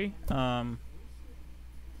chemistry. But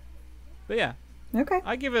yeah, Okay.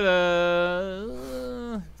 I give it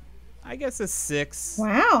I guess a 6.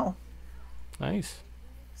 Wow. Nice.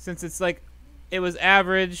 Since it's like, it was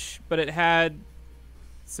average, but it had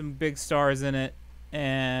some big stars in it,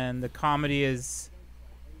 and the comedy is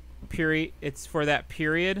period. It's for that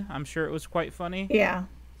period. I'm sure it was quite funny. Yeah.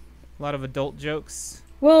 A lot of adult jokes.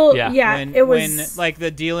 Well, Yeah. yeah, when, it was when like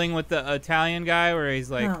the dealing with the Italian guy where he's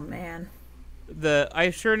like, oh man.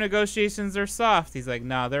 I sure negotiations are soft. He's like,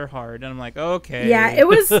 nah, they're hard. And I'm like, okay. Yeah, it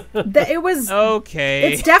was. It was.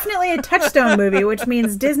 Okay. It's definitely a Touchstone movie, which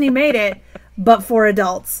means Disney made it, but for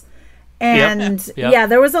adults. And Yep. yeah,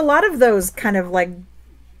 there was a lot of those kind of like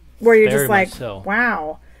where you're Very just like, much so.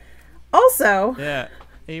 wow. Also, Yeah.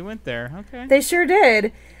 He went there. Okay. they sure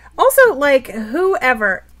did. Also, like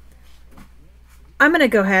whoever. I'm gonna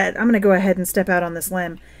go ahead and step out on this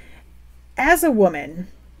limb. As a woman,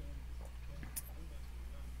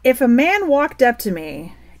 if a man walked up to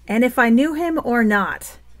me, and if I knew him or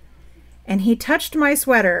not, and he touched my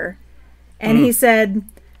sweater, and he said,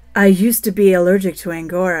 I used to be allergic to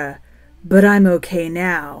Angora, but I'm okay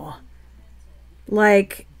now.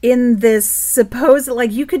 Like, in this supposed,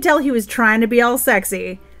 like, you could tell he was trying to be all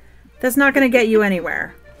sexy. That's not going to get you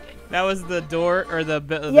anywhere. That was the door or the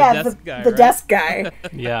Yeah, desk guy. the right? desk guy.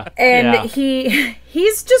 Yeah. And yeah.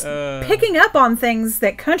 he's just picking up on things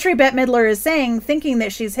that Country Bette Midler is saying, thinking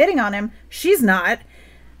that she's hitting on him. She's not.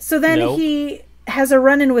 So then Nope. he has a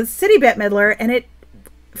run-in with City Bette Midler, and it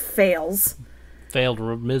fails. Failed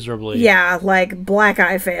miserably. Yeah, like black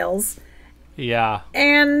eye fails. Yeah.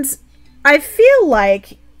 And I feel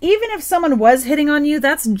like even if someone was hitting on you,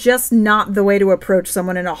 that's just not the way to approach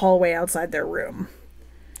someone in a hallway outside their room.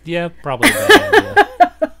 Yeah, probably a bad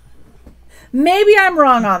idea. Maybe I'm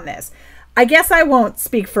wrong on this. I guess I won't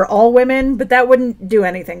speak for all women, but that wouldn't do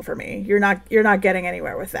anything for me. You're not getting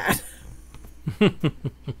anywhere with that.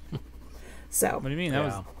 So. What do you mean? That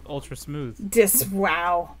was ultra smooth.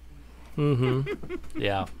 Wow.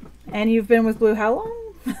 Yeah. And you've been with Blue how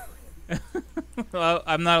long? Well,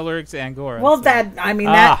 I'm not allergic to Angora. Well, so. that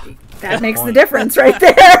makes the difference right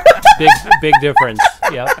there. Big difference.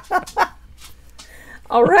 Yep.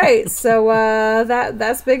 All right, so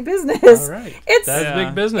that's big business. All right. That's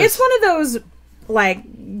big business. It's one of those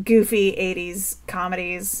like goofy 80s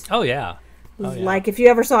comedies. Oh yeah. Like if you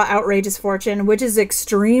ever saw Outrageous Fortune, which is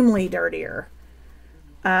extremely dirtier,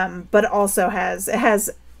 but also has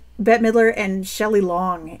Bette Midler and Shelley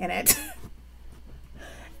Long in it,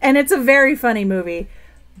 and it's a very funny movie,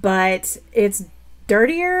 but it's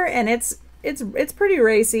dirtier and it's pretty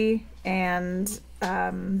racy, and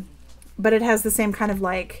but it has the same kind of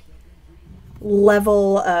like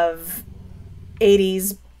level of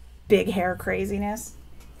 80s big hair craziness.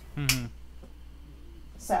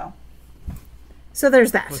 So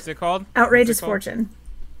there's that. What's it called? Outrageous Fortune.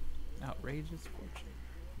 Outrageous Fortune.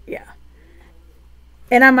 Yeah.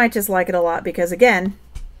 And I might just like it a lot because, again,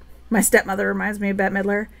 my stepmother reminds me of Bette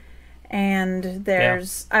Midler. And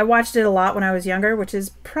I watched it a lot when I was younger, which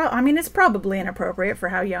is, it's probably inappropriate for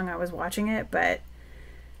how young I was watching it, but...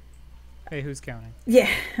 Hey, who's counting? Yeah,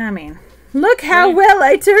 I mean, look how well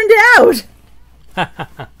I turned out!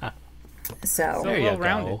 So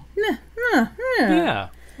well-rounded. Yeah.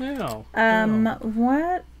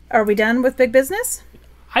 What? Are we done with big business?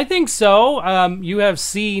 I think so. You have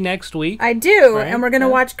C next week. I do, right? and we're going to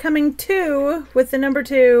watch Coming to with the number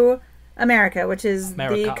 2 America, which is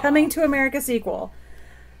the Coming to America sequel.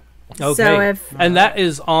 Okay. So and that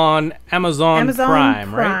is on Amazon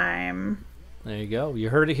Prime, right? Prime. There you go. You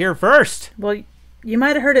heard it here first. Well, you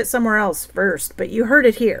might have heard it somewhere else first, but you heard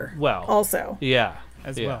it here. Well, also. Yeah.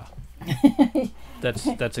 As well. That's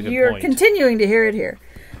a good point. You're continuing to hear it here.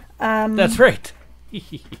 That's right. Who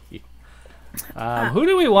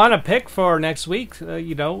do we want to pick for next week?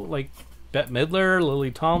 Like Bette Midler,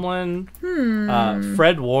 Lily Tomlin,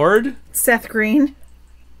 Fred Ward, Seth Green.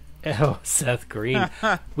 Oh, Seth Green.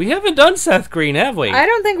 We haven't done Seth Green, have we? I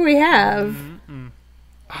don't think we have.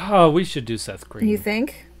 Oh, we should do Seth Green. You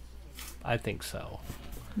think? I think so.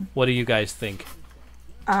 What do you guys think?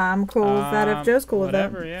 I'm cool with that if Joe's cool with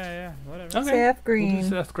that. Whatever, yeah, whatever. Okay. Seth Green. We'll do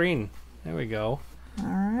Seth Green. There we go. All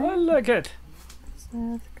right. I like it.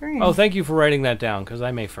 Seth Green. Oh, thank you for writing that down, because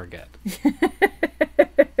I may forget.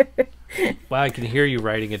 Wow, I can hear you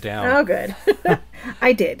writing it down. Oh, good.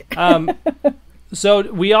 I did. So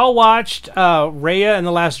we all watched Raya and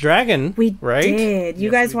the Last Dragon. We right? did.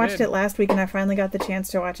 You guys watched did. it last week, and I finally got the chance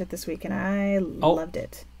to watch it this week, and I loved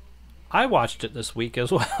it. I watched it this week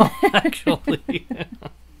as well, actually.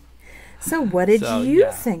 So what did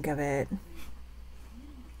you think of it?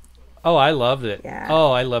 Oh, I loved it. Yeah.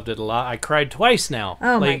 Oh, I loved it a lot. I cried twice now.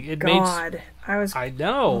 Oh, my God. I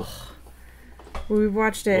know. We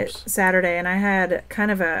watched it Saturday, and I had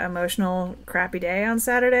kind of a emotional, crappy day on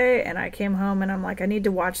Saturday, and I came home, and I'm like, I need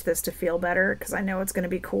to watch this to feel better, because I know it's going to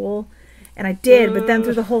be cool. And I did, but then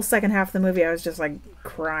through the whole second half of the movie, I was just, like,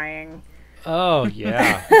 crying. Oh,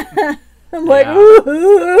 yeah. I'm like,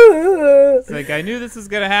 ooh. It's like, I knew this was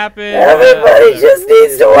going to happen. Everybody just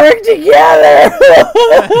needs to work together.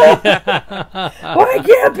 Why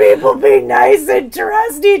can't people be nice and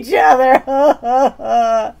trust each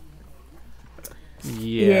other?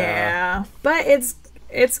 Yeah. But it's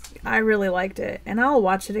I really liked it, and I'll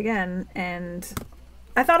watch it again, and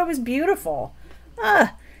I thought it was beautiful.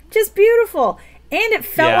 Just beautiful. And it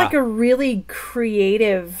felt like a really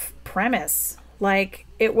creative premise. Like,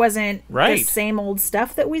 it wasn't the same old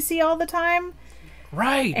stuff that we see all the time.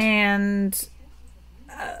 Right. And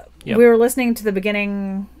we were listening to the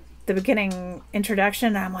beginning introduction,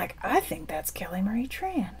 and I'm like, I think that's Kelly Marie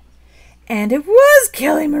Tran. And it was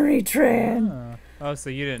Kelly Marie Tran. Oh,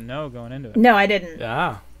 so you didn't know going into it? No, I didn't.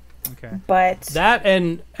 Yeah. Okay. But that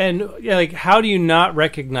and like, how do you not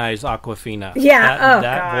recognize Awkwafina? Yeah.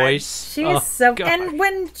 That God. voice. She's so. God. And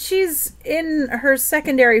when she's in her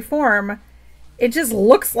secondary form, it just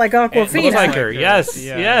looks like Awkwafina. It looks like her. Yes.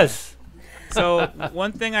 Yeah. Yes. So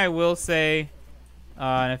one thing I will say,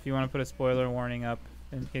 and if you want to put a spoiler warning up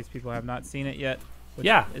in case people have not seen it yet, which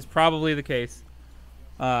is probably the case.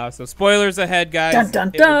 So spoilers ahead, guys. Dun,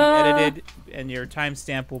 dun, it will dun. be edited, and your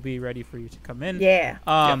timestamp will be ready for you to come in. Yeah.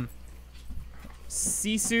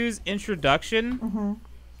 Sisu's introduction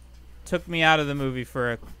took me out of the movie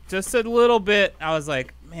for just a little bit. I was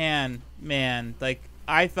like, man, like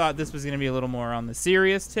I thought this was going to be a little more on the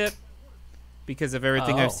serious tip because of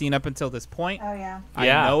everything I've seen up until this point. Oh yeah.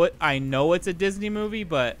 I know it's a Disney movie,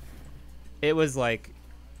 but it was like,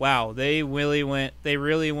 wow, they really went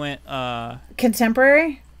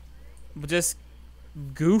Contemporary? just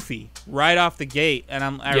goofy right off the gate,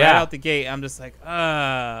 and right out the gate I'm just like,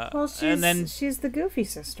 Well, and then she's the goofy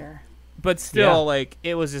sister. but still like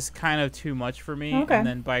it was just kind of too much for me. Okay. And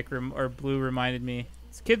then Blue reminded me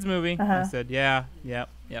it's a kids movie. I said, yep. Yeah.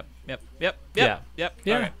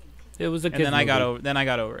 Okay. It was a And kids then movie. I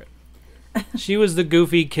got over it. She was the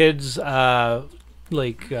goofy kids She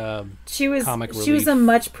was comic she was a relief.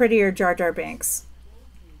 much prettier Jar Jar Binks.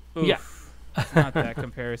 Oof. Yeah. Not that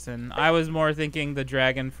comparison. I was more thinking the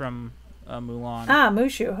dragon from Mulan.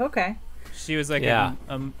 Mushu. Okay. She was like Yeah.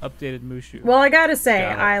 an updated Mushu. Well, I gotta say,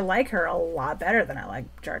 Got it. I like her a lot better than I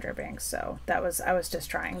like Jar Jar Binks. So I was just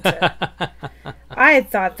trying to. I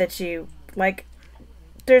thought that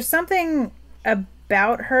there's something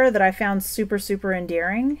about her that I found super, super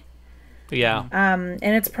endearing. Yeah. And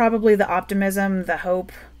it's probably the optimism, the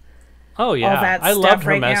hope, Oh yeah. all that I stuff loved her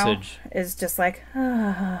right message. now is just like,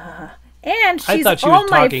 and I she's thought she was all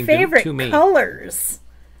my talking favorite to me. colors.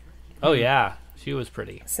 Oh yeah. She was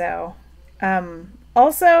pretty. So,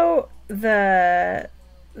 also the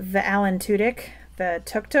Alan Tudyk, the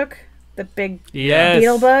Tuk, the big Yes.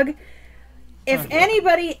 beetle bug. If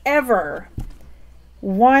anybody ever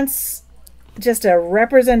wants just a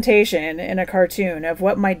representation in a cartoon of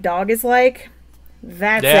what my dog is like,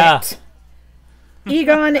 that's it.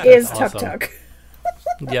 Egon is awesome. Tuk.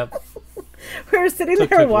 Yep. We were sitting Tuk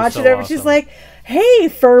there Tuk was watching so it, and she's awesome. like, "Hey,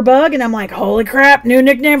 fur bug," and I'm like, "Holy crap, new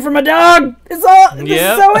nickname for my dog! This is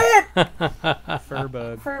so it."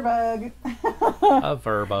 Furbug. Fur bug. A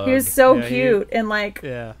fur bug. He was so Yeah, cute and like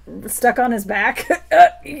Yeah. stuck on his back.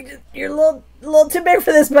 You're a little too big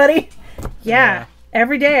for this, buddy. Yeah.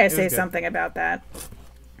 Every day I say good. something about that.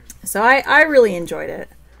 So I really enjoyed it.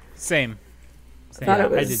 Same. Thought it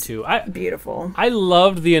was I did too. beautiful. I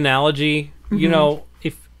loved the analogy. You Mm-hmm. know,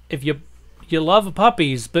 if you love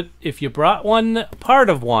puppies, but if you brought one part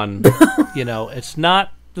of one, it's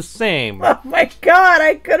not the same. Oh my god,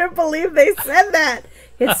 I couldn't believe they said that.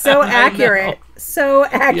 It's so accurate. So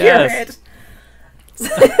accurate.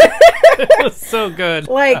 It was so good.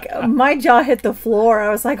 Like, my jaw hit the floor. I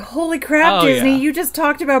was like, holy crap, Oh, Disney, yeah. you just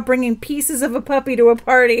talked about bringing pieces of a puppy to a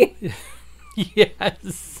party.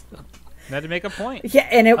 Yes. Had to make a point. Yeah,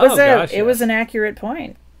 and it was gosh, it was yes. an accurate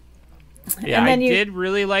point. Yeah. And I then you did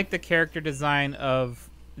really like the character design of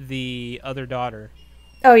the other daughter.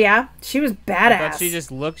 Oh yeah, she was I badass. thought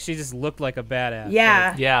she just looked like a badass.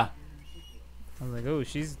 Yeah. Yeah. I was like, oh,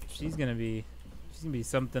 she's gonna be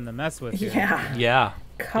something to mess with here. Yeah. Yeah.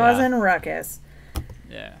 Causing ruckus.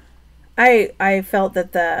 Yeah. I felt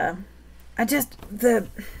that the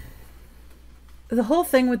whole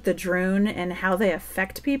thing with the Droone and how they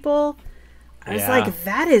affect people, I was Yeah. like,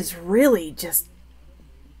 that is really just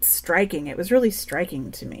striking. It was really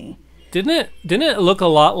striking to me. Didn't it look a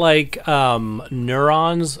lot like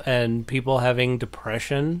neurons and people having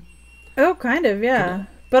depression? Oh, kind of, yeah.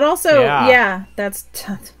 But also, Yeah. yeah, that's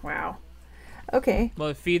wow. Okay.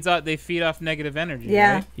 Well, they feed off negative energy.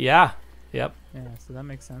 Yeah. Right? Yeah. Yep. Yeah. So that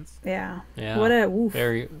makes sense. Yeah. Yeah. What a woof.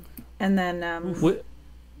 Very. And then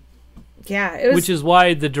Wh- yeah, it was Which is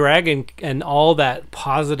why the dragon and all that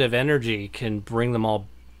positive energy can bring them all.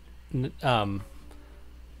 Never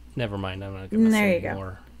mind. I'm not going to There say you go.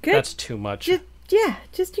 more. Good. That's too much.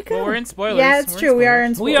 just you go. Well, we're in spoilers. Yeah, it's We're in true. We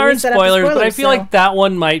are spoilers. in we are in set up the spoilers, but I feel so- like that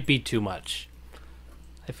one might be too much.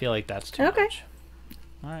 I feel like that's too Okay. much.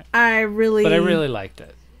 All right. I really But I really liked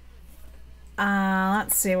it.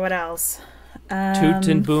 let's see what else. Toot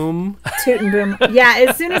and boom. Toot and boom. Yeah,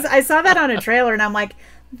 as soon as I saw that on a trailer, and I'm like,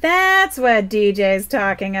 that's what DJ's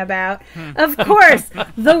talking about. Of course,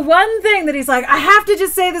 the one thing that he's like, I have to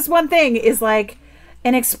just say this one thing is like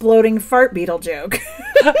an exploding fart beetle joke.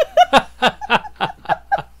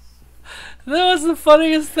 That was the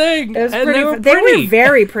funniest thing. It was And pretty. they were They pretty. were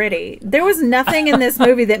very pretty. There was nothing in this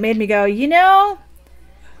movie that made me go,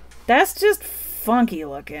 that's just funky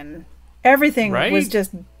looking. Everything Right? was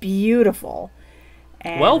just beautiful.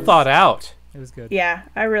 And Well thought out. It was good. Yeah,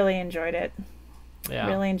 I really enjoyed it. Yeah.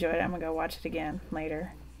 Really enjoyed it. I'm gonna go watch it again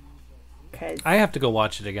later. 'Cause, I have to go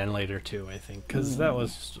watch it again later too, I think, because that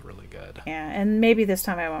was just really good. yeah, and maybe this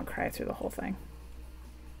time I won't cry through the whole thing.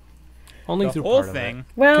 Only The through whole part thing. of it.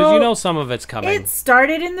 Well, Because you know some of it's coming. it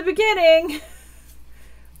started in the beginning.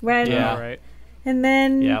 When Yeah. All right. and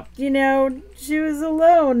then Yep. she was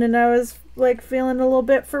alone, and I was like feeling a little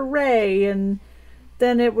bit for Ray, and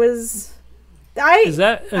then it was. Is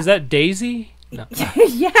that Daisy? No.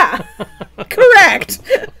 Yeah, correct.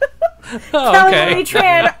 Oh, okay. Kelly Marie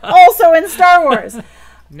Tran, also in Star Wars.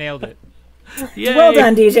 Nailed it. Yay. Well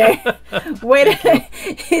done, DJ. Wait,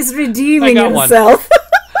 he's redeeming himself.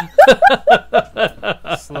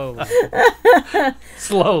 Slowly.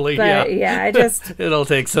 Slowly, But yeah. I just It'll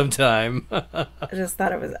take some time. I just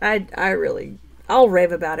thought it was. I'll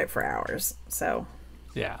rave about it for hours. So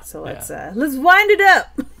Yeah. let's wind it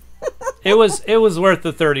up. It was worth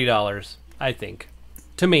the $30, I think.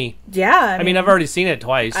 To me. Yeah, I mean, I've already seen it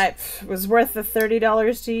twice. It was worth the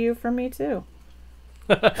 $30 to you from me too.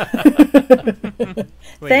 Wait,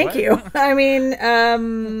 Thank what? you. I mean,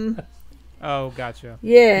 Oh, gotcha.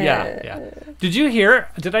 Yeah. Did you hear?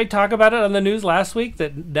 Did I talk about it on the news last week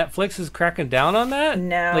that Netflix is cracking down on that?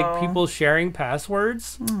 No. Like people sharing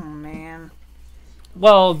passwords? Oh man.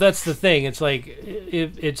 Well, that's the thing. It's like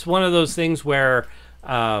it's one of those things where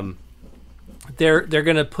they're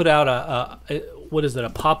going to put out a what is it, a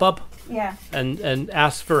pop-up Yeah. and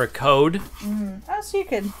ask for a code. Oh, so you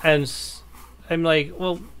could. And I'm like,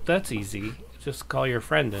 well, that's easy. Just call your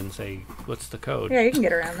friend and say, what's the code? Yeah, you can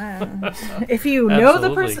get around that. If you know the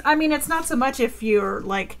Absolutely. person. I mean, it's not so much if you're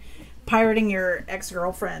like pirating your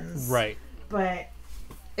ex-girlfriend's. Right. But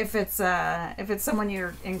if it's someone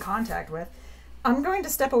you're in contact with. I'm going to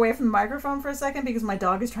step away from the microphone for a second because my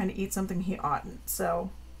dog is trying to eat something he oughtn't. So.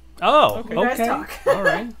 Oh, Okay. You guys okay. talk. All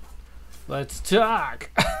right. Let's talk.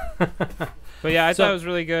 But yeah, I thought it was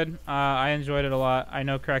really good. I enjoyed it a lot. I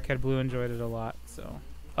know Crackhead Blue enjoyed it a lot. So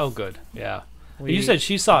Oh, good. Yeah. You said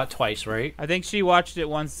she saw it twice, right? I think she watched it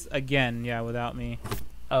once again. Yeah, without me.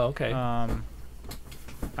 Oh, okay.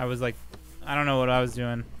 I was like, I don't know what I was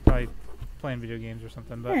doing. Probably playing video games or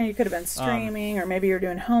something. But Yeah, you could have been streaming, or maybe you're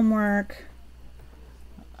doing homework.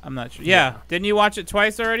 I'm not sure. Yeah. Didn't you watch it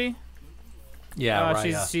twice already? yeah,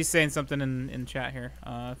 right. She's saying something in chat here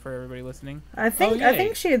for everybody listening. I think yay. I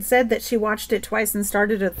think she had said that she watched it twice and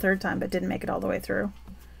started it a third time, but didn't make it all the way through.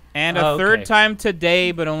 And Oh, a third okay. time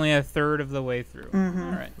today, but only a third of the way through. Mm-hmm.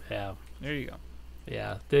 All right. Yeah. There you go.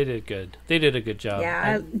 Yeah. They did good. They did a good job.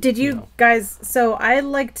 Yeah. Did you guys? So I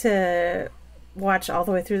like to watch all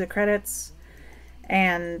the way through the credits,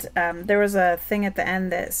 and there was a thing at the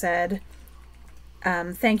end that said,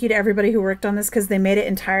 "Thank you to everybody who worked on this because they made it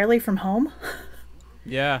entirely from home."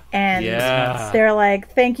 Yeah. And Yeah. they're like,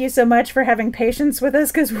 "Thank you so much for having patience with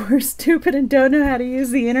us because we're stupid and don't know how to use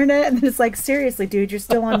the internet." And it's like, seriously, dude, you're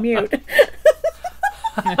still on mute.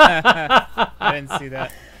 I didn't see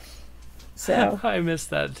that. So I missed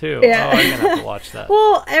that too. Yeah. Oh, I'm gonna have to watch that.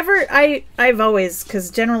 well, I've always, because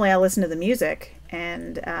generally I listen to the music,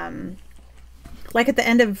 and like at the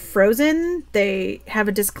end of Frozen, they have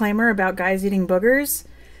a disclaimer about guys eating boogers,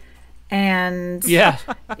 and Yeah.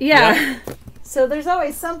 yeah. So there's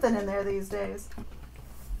always something in there these days.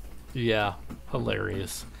 Yeah.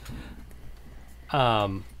 Hilarious.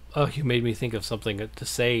 Oh, you made me think of something to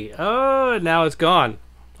say. Oh, now it's gone.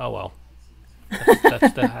 Oh well.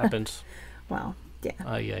 That happens. Well, yeah.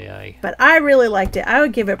 Ay. But I really liked it. I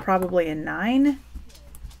would give it probably a 9.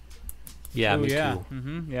 Yeah, Oh, me yeah. too.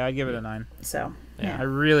 Mm-hmm. Yeah, I'd give it a 9. So Yeah. I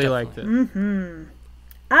really liked it.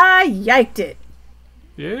 I yiked it.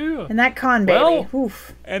 Yeah. And that con baby. Well-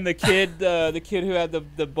 Oof. And the kid who had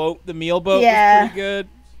the boat, the meal boat, Yeah. was pretty good.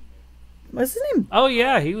 What's his name? Oh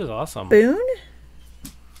yeah, he was awesome. Boone?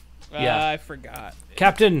 Yeah. I forgot.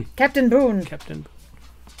 Captain. Captain Boone.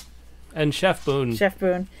 And Chef Boone. Chef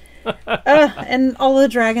Boone. And all the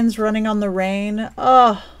dragons running on the rain.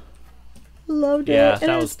 Oh, loved it. Yeah, and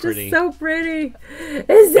that it's was pretty. Just so pretty.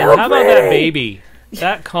 It's so And how about pretty. that baby?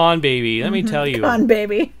 That con baby. Let me tell you. Con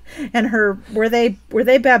baby. And her, were they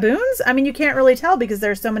baboons? I mean, you can't really tell because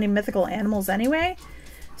there's so many mythical animals anyway.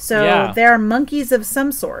 So Yeah. they are monkeys of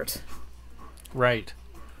some sort. Right.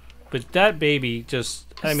 But that baby just,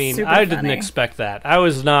 I mean, Super I didn't funny. expect that. I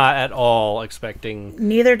was not at all expecting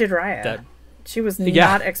Neither did Raya. that. She was Yeah,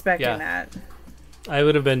 not expecting yeah. that. I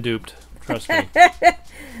would have been duped. Trust me.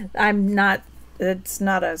 I'm not. It's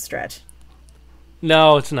not a stretch.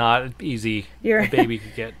 No, it's not easy. You're- A baby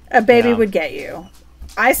could get. A baby yeah. would get you.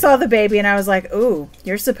 I saw the baby and I was like, ooh,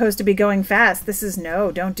 you're supposed to be going fast. This is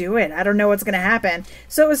don't do it. I don't know what's going to happen.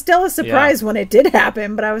 So it was still a surprise when it did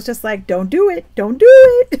happen, but I was just like, don't do it. Don't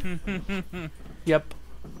do it. Yep.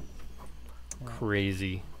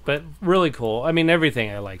 Crazy. But really cool. I mean,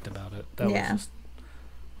 everything I liked about it. That Yeah. was just.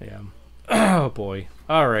 Yeah. Oh, boy.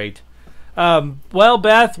 All right. Well,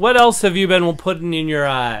 Beth, what else have you been putting in your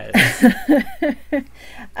eyes?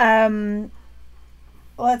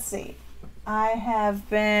 Let's see. I have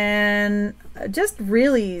been just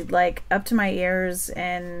really like up to my ears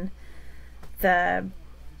in the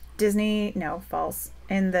Disney, no, false.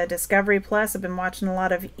 In the Discovery Plus, I've been watching a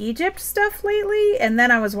lot of Egypt stuff lately, and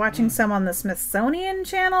then I was watching some on the Smithsonian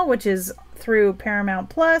Channel, which is through Paramount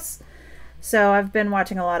Plus. So I've been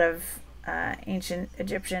watching a lot of ancient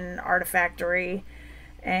Egyptian artifactory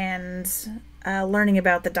and learning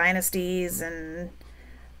about the dynasties and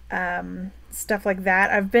stuff like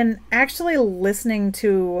that. I've been actually listening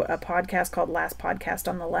to a podcast called Last Podcast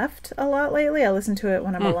on the Left a lot lately. I listen to it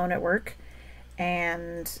when I'm alone at work.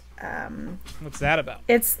 And what's that about?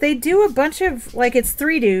 They do a bunch of, like, it's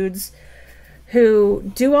three dudes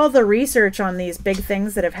who do all the research on these big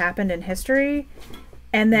things that have happened in history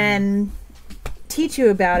and then teach you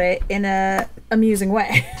about it in a amusing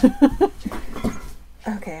way.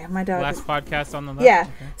 Okay, my dog. Last podcast on the left? Yeah.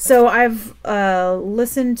 Okay. So I've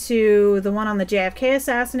listened to the one on the JFK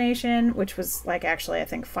assassination, which was, like, actually, I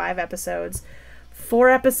think 5 episodes. 4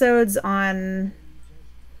 episodes on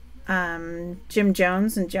Jim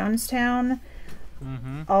Jones and Jonestown.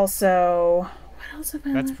 Also, what else have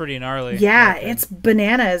I... That's pretty gnarly. Yeah, it's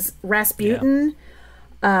bananas. Rasputin.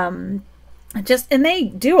 Yeah. And they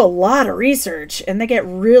do a lot of research and they get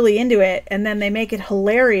really into it, and then they make it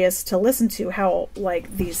hilarious to listen to how,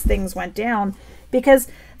 like, these things went down, because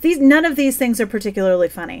none of these things are particularly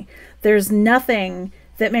funny. There's nothing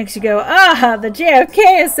that makes you go, the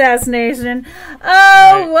JFK assassination.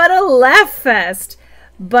 Oh, right. What a laugh fest.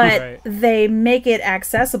 But they make it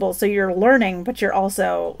accessible, so you're learning, but you're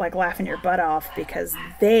also, like, laughing your butt off because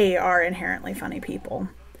they are inherently funny people.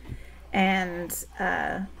 And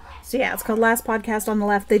so yeah, it's called Last Podcast on the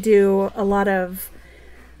Left. They do a lot of,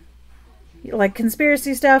 like,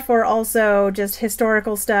 conspiracy stuff, or also just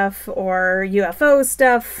historical stuff, or UFO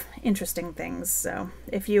stuff, interesting things. So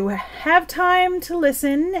if you have time to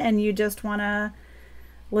listen and you just want to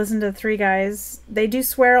listen to 3 guys, they do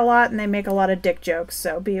swear a lot and they make a lot of dick jokes,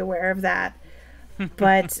 so be aware of that.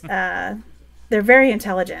 But they're very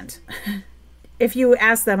intelligent. If you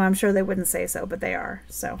ask them, I'm sure they wouldn't say so, but they are.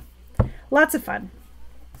 So lots of fun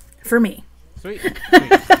for me. Sweet.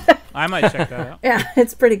 I might check that out. Yeah,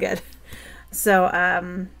 it's pretty good. So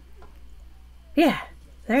yeah,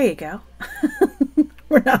 there you go.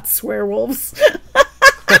 We're not swearwolves.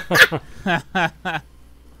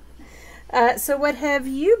 So what have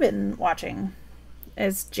you been watching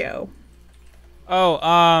as Joe?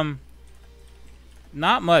 Oh,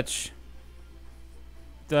 not much.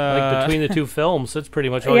 Like, between the 2 films, that's pretty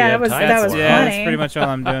much all you have time for. Yeah, that's pretty much all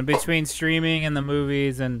I'm doing. Between streaming and the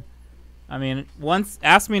movies, and I mean,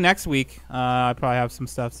 ask me next week. I probably have some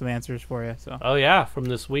answers for you. So. Oh yeah, from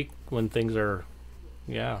this week when things are,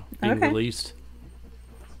 being released.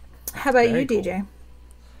 How about you, cool. DJ?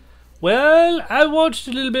 Well, I watched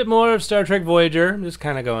a little bit more of Star Trek Voyager. I'm just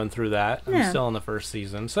kind of going through that. I'm still in the first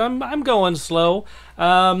season, so I'm going slow.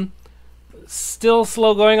 Still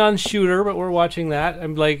slow going on Shooter, but we're watching that.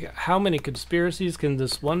 I'm like, how many conspiracies can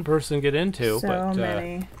this one person get into? So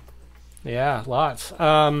many. Yeah, lots.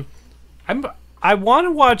 I want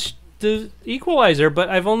to watch The Equalizer, but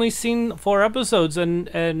I've only seen 4 episodes,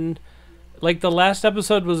 and like, the last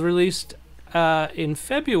episode was released in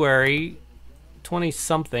February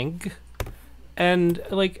 20-something, and,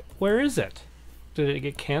 like, where is it? Did it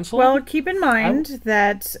get canceled? Well, keep in mind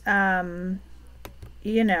that the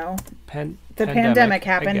pandemic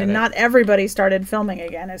happened, and not everybody started filming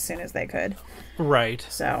again as soon as they could. Right.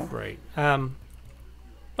 So. Right.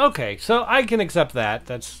 Okay, so I can accept that.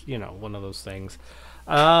 That's, one of those things.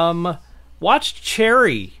 Watched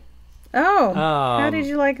Cherry. Oh, how did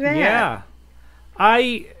you like that? Yeah.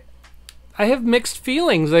 I have mixed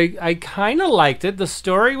feelings. I kind of liked it. The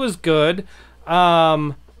story was good.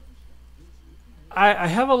 I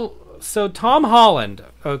have so Tom Holland,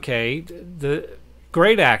 okay, the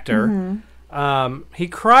great actor. He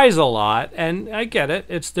cries a lot, and I get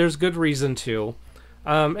it. There's good reason to.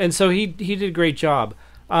 And so he did a great job.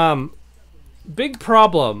 Big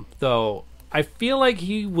problem, though. I feel like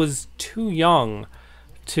he was too young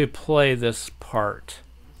to play this part.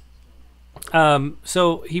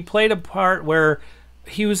 So he played a part where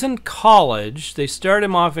he was in college. They start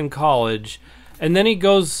him off in college, and then he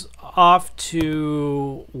goes off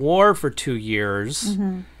to war for 2 years,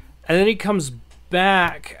 and then he comes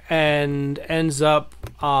back and ends up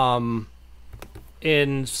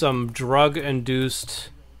in some drug-induced,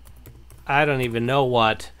 I don't even know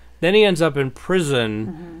what. Then he ends up in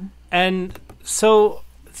prison, and so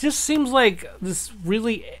it just seems like this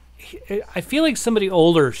really... I feel like somebody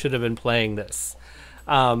older should have been playing this,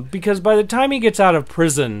 because by the time he gets out of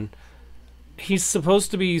prison, he's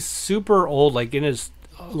supposed to be super old, like in his,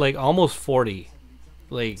 like, almost 40,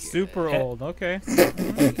 like super old. Okay.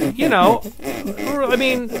 I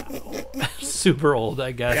mean, super old,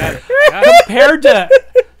 I guess. Got it. Got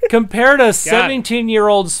it. Compared to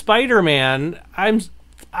 17-year-old Spider-Man,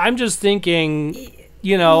 I'm just thinking,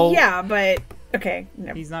 you know. Yeah, but okay.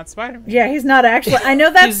 No. He's not Spider-Man. Yeah, he's not actually. I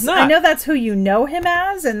know that's. He's not. I know that's who you know him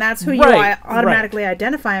as, and that's who you automatically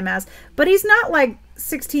identify him as. But he's not like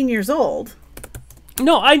 16 years old.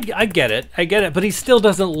 No, I get it. I get it. But he still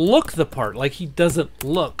doesn't look the part. Like, he doesn't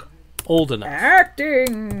look old enough.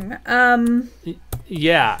 Acting.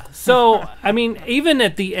 Yeah. So, I mean, even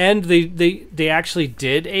at the end, they actually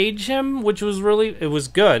did age him, which was it was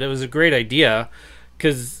good. It was a great idea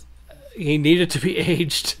because he needed to be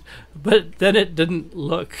aged, but then it didn't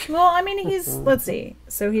look. Well, I mean, let's see.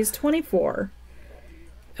 So he's 24.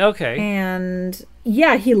 Okay. And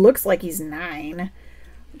yeah, he looks like he's 9.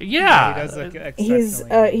 Yeah. He does look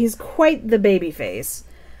exceptionally He's quite the baby face.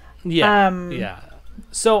 Yeah. Yeah.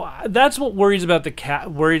 So that's what worries about the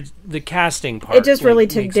casting part. It just really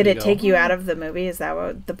makes did me it go, take you out of the movie? Is that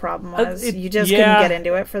what the problem was? You just yeah. couldn't get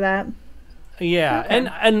into it for that? Yeah, Okay.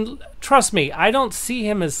 and trust me, I don't see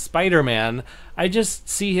him as Spider-Man. I just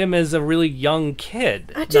see him as a really young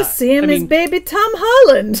kid. I just see him as baby Tom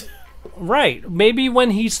Holland. Right. Maybe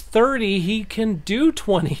when he's 30, he can do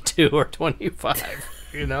 22 or 25,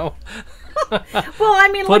 you know? Well, I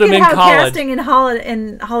mean, Put look him at in how college. casting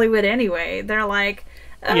in Hollywood anyway. They're like,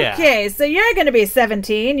 okay, so you're going to be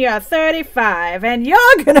 17, you're 35, and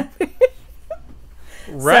you're going to be...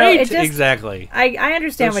 Right, So exactly. I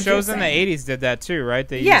understand Those what you're shows in the saying. 80s did that too, right?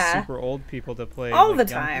 They Yeah. used super old people to play All like,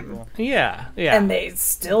 the young time. people. Yeah, yeah. And they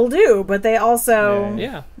still do, but they also...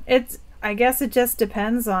 yeah. I guess it just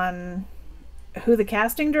depends on who the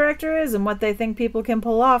casting director is and what they think people can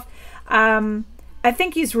pull off. I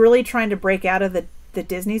think he's really trying to break out of the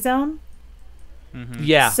Disney zone. Mm-hmm.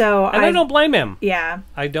 Yeah. So and I don't blame him. Yeah.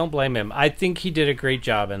 I don't blame him. I think he did a great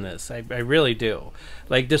job in this. I really do.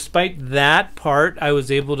 Like, despite that part, I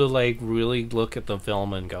was able to, like, really look at the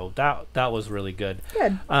film and go, that was really good.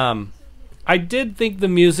 Good. I did think the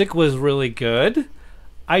music was really good.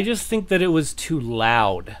 I just think that it was too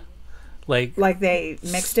loud. Like they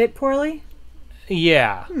mixed it poorly?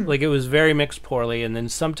 Yeah. Like, it was very mixed poorly. And then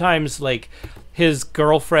sometimes, like, his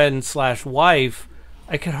girlfriend/wife,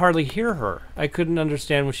 I could hardly hear her. I couldn't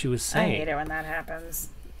understand what she was I saying. hate it when that happens.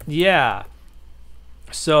 Yeah.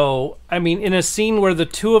 So, I mean, in a scene where the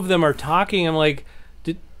two of them are talking, I'm like,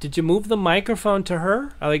 did you move the microphone to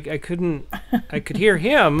her? I could hear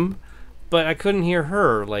him, but I couldn't hear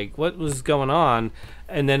her. Like, what was going on?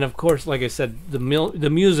 And then, of course, like I said, the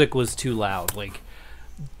music was too loud. Like,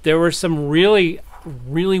 there were some really,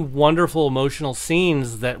 really wonderful emotional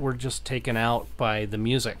scenes that were just taken out by the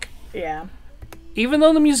music. Yeah. Even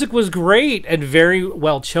though the music was great and very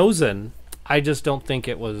well chosen, I just don't think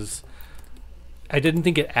it was... I didn't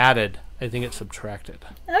think it added. I think it subtracted.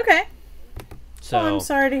 Okay. So, well, I'm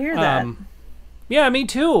sorry to hear that. Yeah, me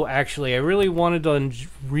too, actually. I really wanted to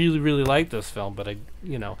really, really like this film, but I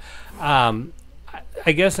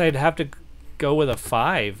guess I'd have to go with a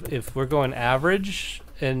 5 if we're going average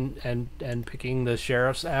and picking the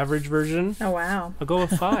sheriff's average version. Oh, wow. I'll go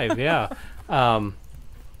with 5, yeah.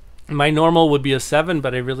 My normal would be a 7,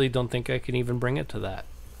 but I really don't think I can even bring it to that.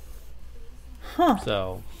 Huh.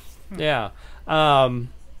 So, yeah.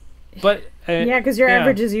 But yeah, because your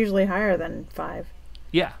average is usually higher than 5.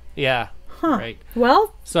 Yeah, yeah. Huh. Right.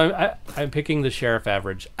 Well, So I'm picking the sheriff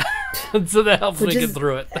average, so that helps me which get is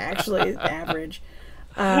through it. actually average.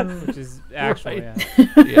 Which is actually, Right.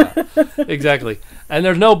 yeah. Yeah, exactly. And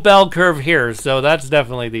there's no bell curve here, so that's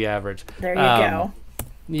definitely the average. There you go.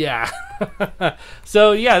 Yeah.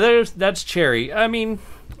 So yeah, that's Cherry. I mean,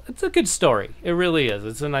 it's a good story. It really is.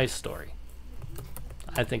 It's a nice story.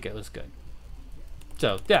 I think it was good.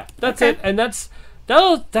 So yeah, that's Okay. it, and that's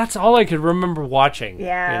all I could remember watching.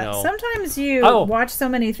 Yeah. You know? Sometimes you Oh. watch so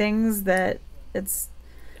many things that it's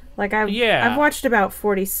like I've Yeah. watched about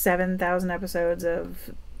 47,000 episodes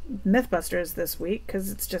of Mythbusters this week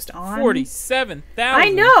because it's just on. 47,000. I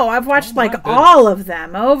know. I've watched Oh my like goodness. all of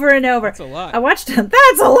them over and over. That's a lot. I watched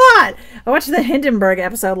that's a lot. I watched the Hindenburg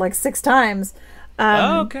episode like 6 times.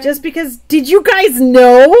 Okay. Just because, did you guys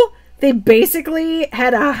know they basically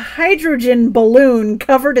had a hydrogen balloon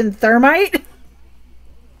covered in thermite?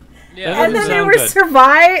 Yeah, And then they sound were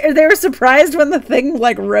they were surprised when the thing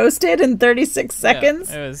like roasted in 36 seconds.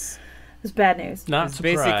 Yeah, It it was was bad news. Not it's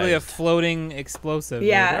basically a surprised. floating explosive.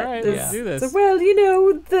 Yeah, Like, all right, it's- let's do this. So, well, you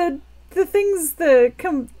know, the things the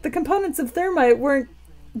components of thermite weren't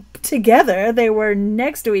together; they were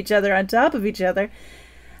next to each other, on top of each other.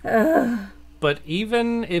 But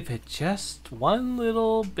even if it just one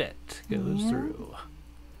little bit goes through.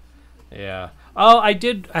 Yeah. Oh,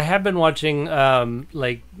 I have been watching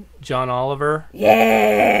like John Oliver.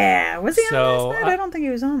 Yeah. Was he So, on last night? I don't think he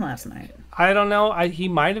was on last night. I don't know. He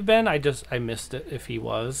might have been. I missed it if he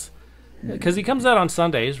was, because he comes out on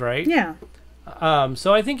Sundays, right? Yeah.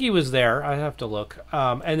 So I think he was there. I have to look.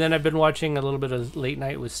 And then I've been watching a little bit of Late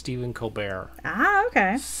Night with Stephen Colbert. Ah,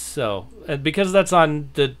 okay. So because that's on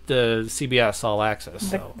the CBS All Access.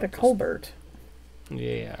 So The Colbert.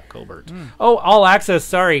 Yeah, Colbert. Oh, All Access.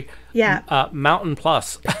 Sorry. Yeah. Mountain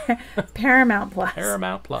Plus. Paramount Plus.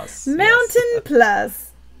 Paramount Plus. Mountain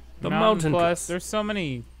Plus. The Mountain Plus. There's so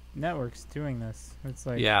many networks doing this. It's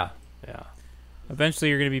like Yeah. eventually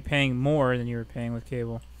you're going to be paying more than you were paying with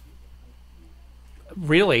cable.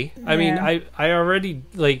 Really? I mean, Yeah. I already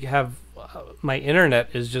like have my internet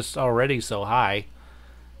is just already so high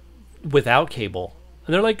without cable,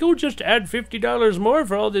 and they're like, "Oh, just add $50 more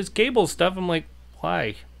for all this cable stuff." I'm like,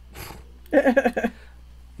 why?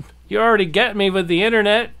 You already get me with the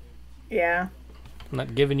internet. Yeah. I'm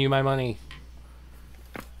not giving you my money,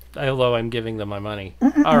 although I'm giving them my money.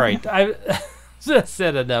 All right, I've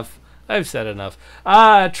said enough. I've said enough.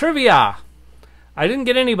 Trivia. I didn't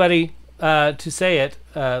get anybody to say it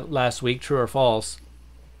last week, true or false.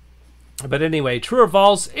 But anyway, true or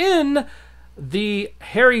false, in the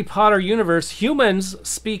Harry Potter universe, humans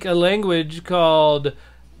speak a language called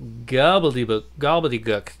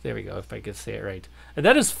gobbledygook. There we go, if I could say it right. And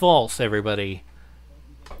that is false, everybody.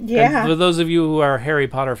 Yeah. And for those of you who are Harry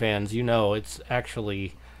Potter fans, you know it's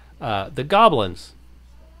actually the goblins.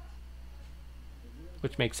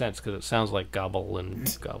 Which makes sense because it sounds like gobble and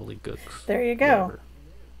gobbledygooks. There you go. Whatever.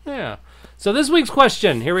 Yeah. So this week's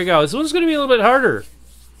question, here we go. This one's going to be a little bit harder.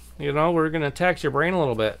 You know, we're going to tax your brain a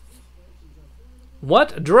little bit.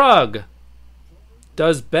 What drug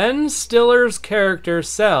does Ben Stiller's character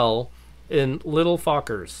sell in Little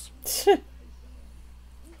Fockers?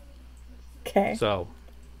 Okay. So,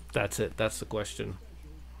 that's it. That's the question.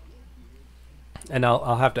 And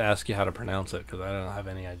I'll have to ask you how to pronounce it because I don't have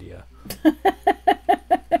any idea.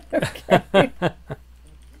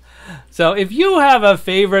 So if you have a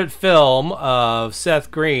favorite film of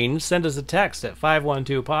Seth Green, send us a text at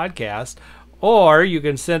 512-podcast, or you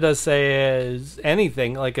can send us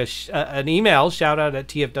anything, like an email, shout out at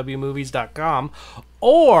tfwmovies.com,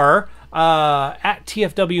 or at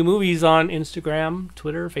tfwmovies on Instagram,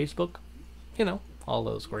 Twitter, Facebook, you know, all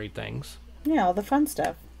those great things. Yeah, all the fun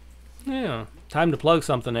stuff. Yeah. Time to plug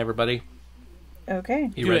something, everybody.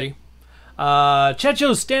 Okay. You ready?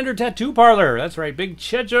 Checho's Standard Tattoo Parlor. That's right, Big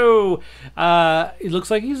Checho. It looks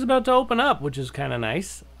like he's about to open up, which is kind of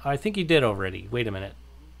nice. I think he did already. Wait a minute.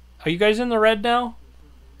 Are you guys in the red now?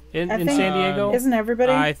 In San Diego? Isn't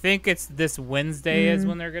everybody? I think it's this Wednesday is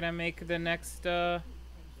when they're going to make the next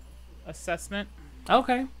assessment.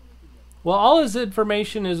 Okay. Well, all his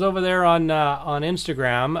information is over there on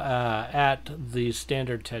Instagram at the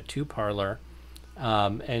Standard Tattoo Parlor.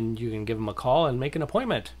 And you can give him a call and make an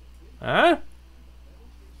appointment. Huh?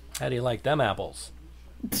 How do you like them apples?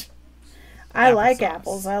 I like Applesauce.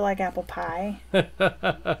 apples. I like apple pie. I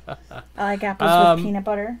like apples with peanut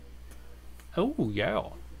butter. Oh, yeah.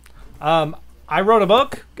 I wrote a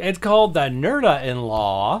book. It's called The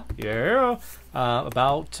Nerda-in-Law. Yeah.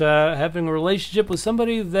 About having a relationship with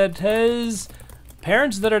somebody that has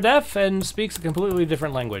parents that are deaf and speaks a completely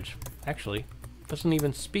different language. Actually, doesn't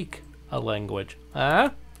even speak a language. Huh?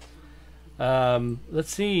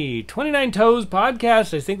 Let's see. 29 Toes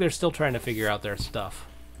podcast. I think they're still trying to figure out their stuff.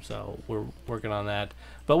 So we're working on that.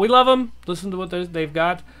 But we love them. Listen to what they've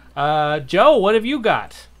got. Joe, what have you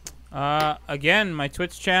got? Again, my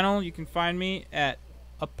Twitch channel, you can find me at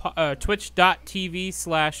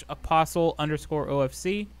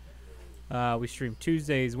twitch.tv/apostle_OFC. We stream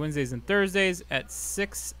Tuesdays, Wednesdays, and Thursdays at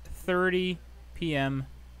 6:30 p.m.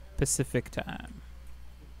 Pacific time.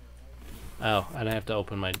 Oh, and I have to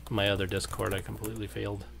open my other Discord. I completely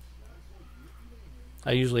failed.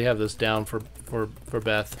 I usually have this down for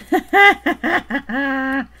Beth.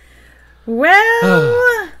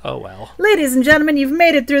 Well, Oh well. ladies and gentlemen, you've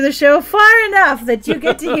made it through the show far enough that you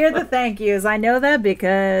get to hear the thank yous. I know that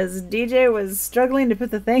because DJ was struggling to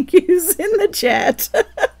put the thank yous in the chat.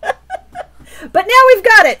 But now we've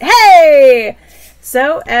got it. Hey!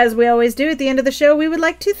 So, as we always do at the end of the show, we would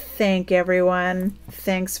like to thank everyone.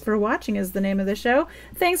 Thanks for watching is the name of the show.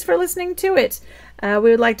 Thanks for listening to it. We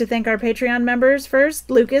would like to thank our Patreon members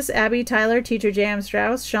first. Lucas, Abby, Tyler, Teacher Jam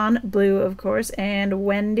Strauss, Sean Blue, of course, and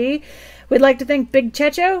Wendy. We'd like to thank Big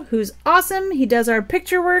Checho, who's awesome. He does our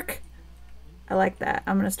picture work. I like that.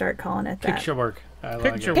 I'm going to start calling it that. Picture work. I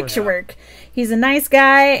like Picture it. work. Picture work. He's a nice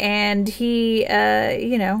guy, and he, he's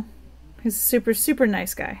a super, super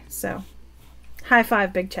nice guy. So, High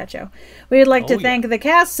five, Big Checho. We would like to thank the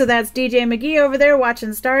cast. So that's DJ McGee over there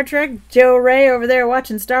watching Star Trek, Joe Ray over there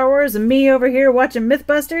watching Star Wars, and me over here watching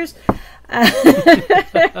Mythbusters.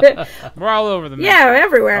 We're all over the map. Yeah,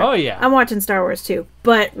 everywhere. Oh, yeah. I'm watching Star Wars too,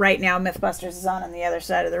 but right now Mythbusters is on the other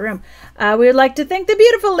side of the room. We would like to thank the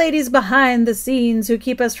beautiful ladies behind the scenes who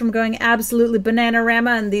keep us from going absolutely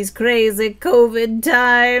bananarama in these crazy COVID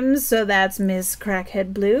times. So that's Miss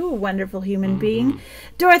Crackhead Blue, a wonderful human being.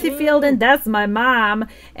 Dorothy Fielden, that's my mom.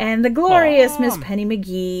 And the glorious Miss Penny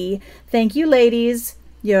McGee. Thank you, ladies.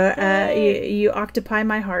 You octopi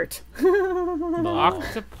my heart.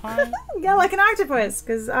 Octopi? Yeah, like an octopus,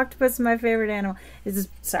 because octopus is my favorite animal.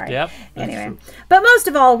 Sorry. Yep. Anyway. True. But most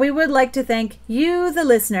of all, we would like to thank you, the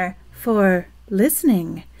listener, for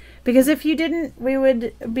listening. Because if you didn't, we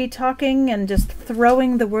would be talking and just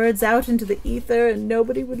throwing the words out into the ether and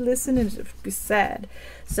nobody would listen and it would be sad.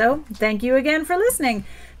 So, thank you again for listening.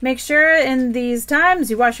 Make sure in these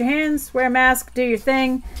times you wash your hands, wear a mask, do your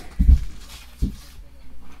thing.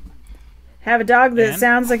 Have a dog that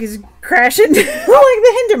sounds like he's crashing like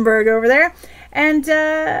the Hindenburg over there. And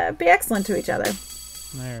be excellent to each other.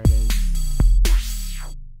 There it is.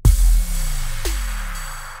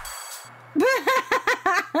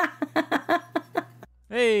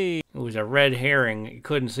 Hey. It was a red herring you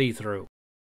couldn't see through.